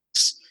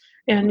this.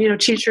 And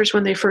teachers,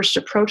 when they first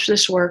approach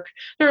this work,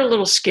 they're a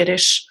little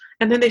skittish,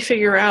 and then they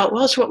figure out,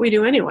 well, it's what we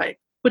do anyway,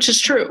 which is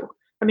true.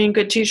 I mean,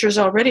 good teachers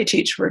already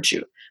teach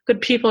virtue.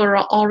 Good people are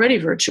already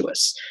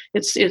virtuous.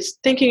 It's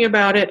thinking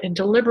about it and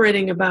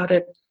deliberating about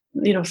it,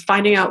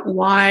 finding out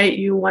why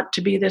you want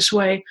to be this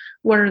way.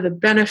 What are the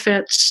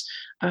benefits?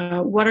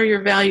 What are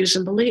your values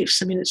and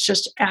beliefs? I mean, it's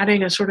just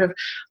adding a sort of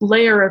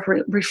layer of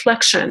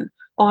reflection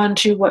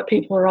onto what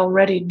people are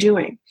already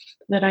doing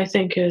that I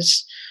think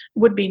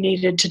would be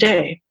needed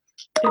today.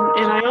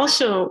 And I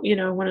also,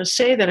 want to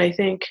say that I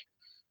think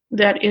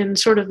that in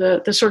sort of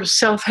the sort of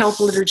self-help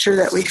literature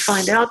that we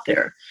find out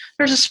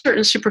there's a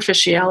certain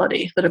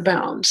superficiality that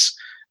abounds.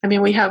 I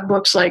mean, we have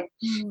books like,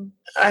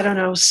 I don't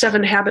know,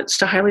 7 Habits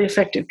to Highly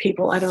Effective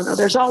People. I don't know.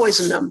 There's always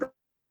a number.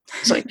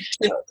 It's like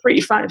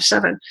 3, 5,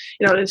 7.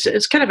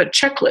 It's kind of a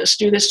checklist.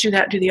 Do this, do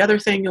that, do the other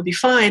thing. You'll be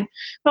fine.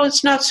 Well,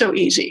 it's not so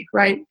easy,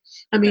 right?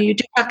 I mean, you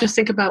do have to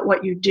think about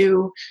what you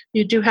do.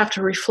 You do have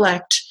to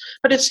reflect,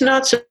 but it's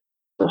not so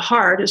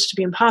hard as to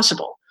be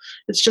impossible.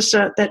 It's just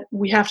that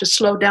we have to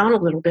slow down a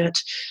little bit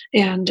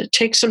and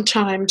take some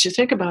time to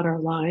think about our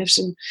lives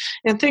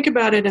and think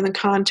about it in the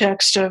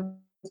context of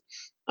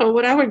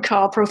what I would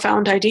call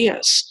profound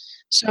ideas.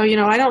 So,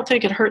 I don't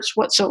think it hurts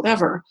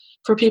whatsoever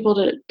for people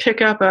to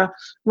pick up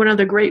one of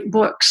the great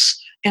books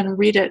and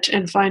read it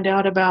and find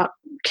out about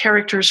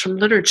characters from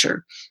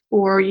literature,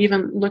 or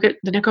even look at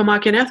the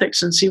Nicomachean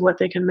Ethics and see what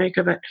they can make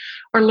of it,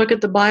 or look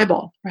at the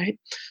Bible, right?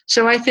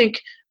 So I think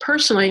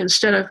personally,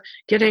 instead of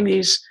getting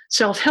these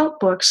self-help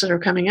books that are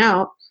coming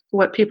out,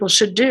 what people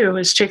should do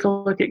is take a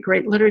look at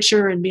great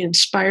literature and be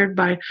inspired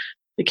by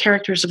the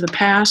characters of the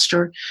past,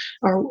 or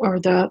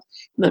the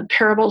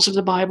parables of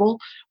the Bible,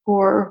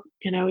 or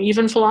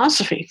even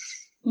philosophy.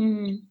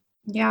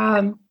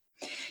 Yeah.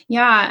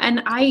 Yeah.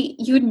 And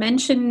you had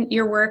mentioned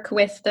your work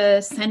with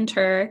the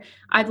center.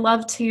 I'd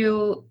love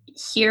to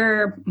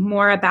hear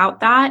more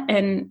about that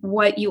and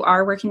what you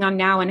are working on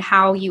now and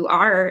how you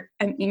are,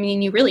 I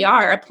mean, you really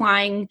are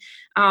applying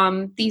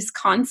these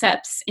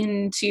concepts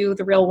into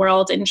the real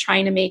world and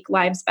trying to make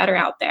lives better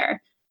out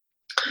there.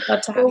 I'd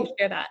love to have you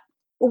share that.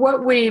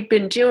 What we've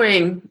been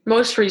doing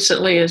most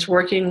recently is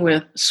working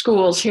with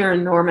schools here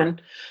in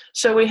Norman.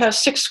 So we have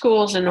 6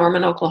 schools in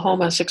Norman,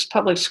 Oklahoma, 6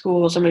 public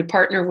schools, and we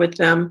partner with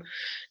them.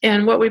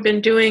 And what we've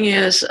been doing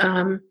is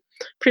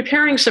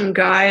preparing some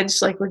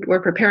guides, like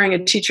we're preparing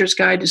a teacher's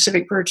guide to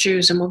civic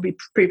virtues, and we'll be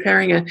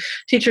preparing a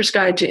teacher's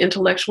guide to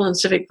intellectual and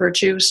civic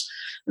virtues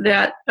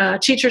that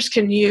teachers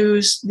can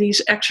use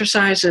these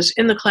exercises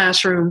in the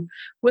classroom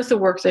with the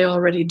work they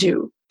already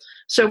do.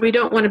 So we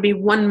don't want to be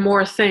one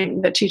more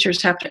thing that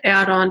teachers have to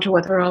add on to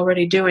what they're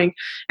already doing.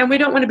 And we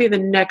don't want to be the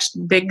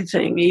next big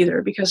thing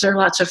either, because there are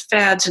lots of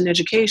fads in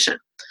education.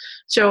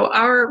 So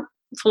our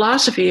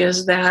philosophy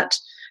is that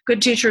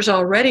good teachers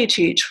already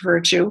teach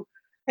virtue.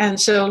 And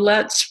so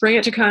let's bring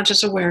it to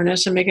conscious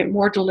awareness and make it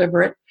more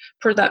deliberate,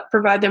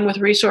 provide them with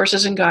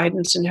resources and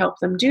guidance and help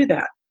them do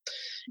that.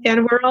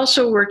 And we're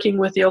also working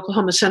with the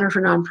Oklahoma Center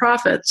for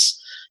Nonprofits,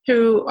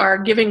 who are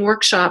giving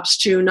workshops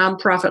to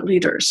nonprofit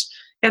leaders.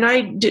 And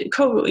I did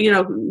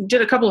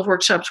a couple of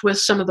workshops with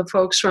some of the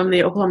folks from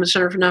the Oklahoma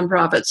Center for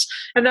Nonprofits,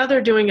 and now they're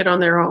doing it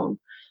on their own.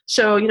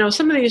 So,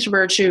 some of these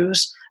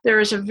virtues, there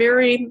is a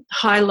very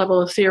high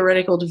level of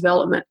theoretical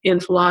development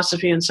in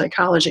philosophy and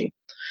psychology,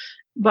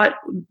 but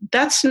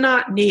that's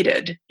not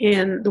needed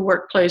in the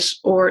workplace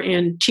or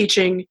in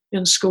teaching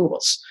in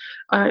schools.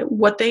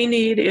 What they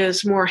need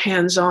is more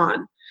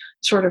hands-on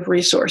sort of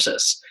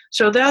resources.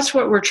 So that's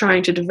what we're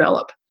trying to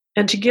develop,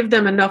 and to give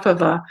them enough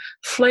of a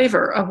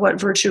flavor of what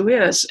virtue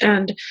is.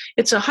 And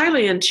it's a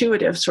highly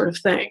intuitive sort of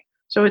thing.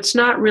 So it's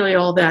not really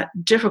all that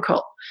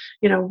difficult,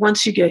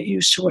 once you get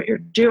used to what you're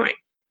doing.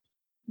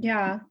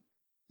 Yeah.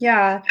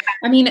 Yeah.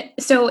 I mean,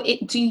 so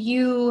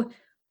you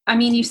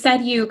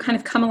said you kind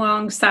of come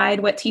alongside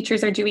what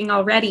teachers are doing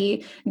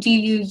already. Do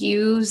you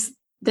use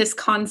this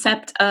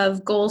concept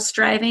of goal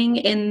striving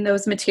in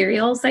those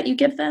materials that you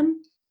give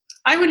them?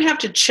 I would have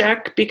to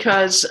check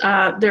because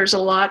there's a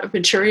lot of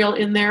material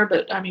in there,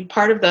 but I mean,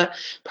 part of the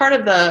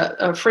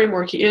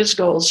framework is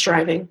goals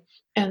driving.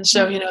 And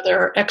so, there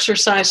are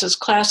exercises,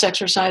 class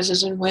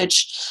exercises in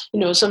which,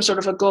 some sort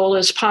of a goal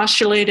is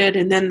postulated,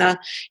 and then the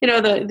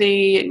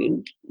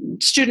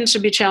students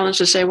would be challenged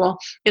to say, well,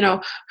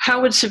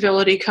 how would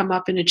civility come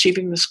up in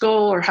achieving this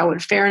goal, or how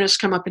would fairness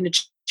come up in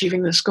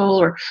achieving this goal,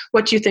 or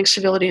what do you think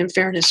civility and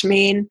fairness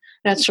mean?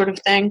 That sort of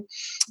thing.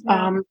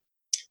 Yeah.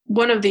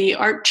 One of the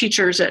art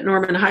teachers at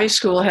Norman High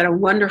School had a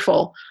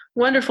wonderful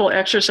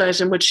exercise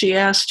in which she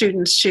asked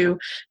students to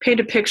paint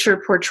a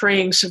picture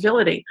portraying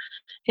civility.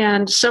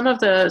 And some of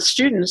the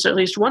students, at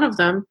least one of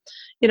them,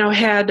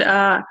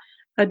 had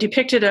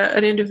depicted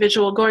an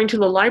individual going to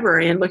the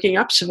library and looking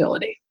up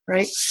civility,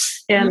 right?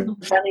 And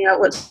finding out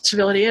what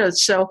civility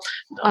is. So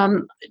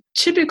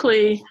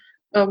typically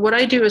what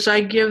I do is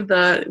we give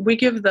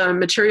the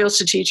materials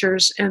to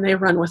teachers and they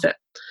run with it.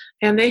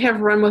 And they have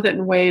run with it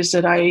in ways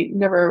that I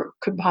never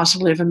could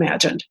possibly have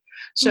imagined.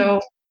 So,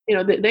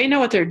 they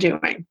know what they're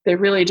doing. They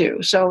really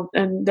do. So,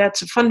 and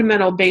that's a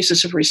fundamental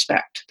basis of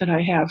respect that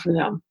I have for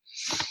them.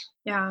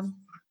 Yeah,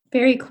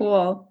 very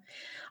cool.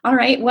 All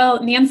right.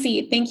 Well,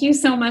 Nancy, thank you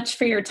so much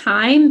for your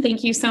time.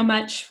 Thank you so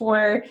much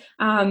for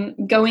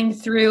going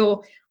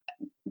through,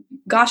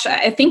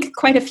 I think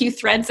quite a few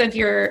threads of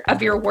your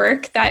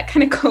work that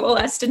kind of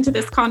coalesced into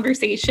this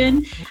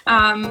conversation.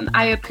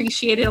 I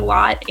appreciate it a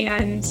lot,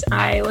 and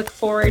I look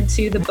forward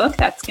to the book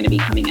that's going to be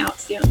coming out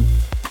soon.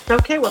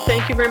 Okay. Well,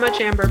 thank you very much,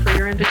 Amber, for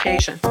your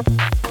invitation.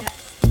 Yes.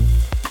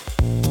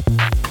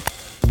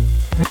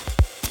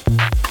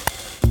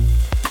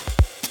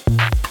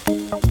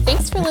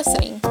 Thanks for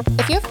listening.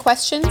 If you have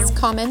questions,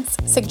 comments,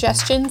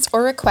 suggestions,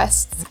 or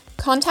requests,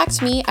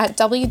 contact me at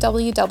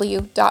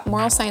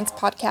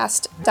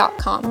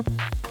www.moralsciencepodcast.com.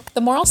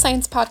 The Moral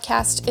Science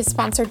Podcast is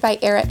sponsored by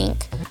ERA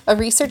Inc., a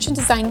research and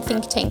design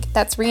think tank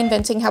that's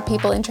reinventing how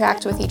people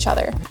interact with each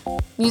other.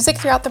 Music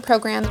throughout the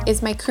program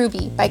is My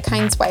Groovy by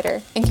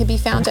Kindswider and can be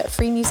found at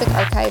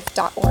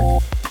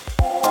freemusicarchive.org.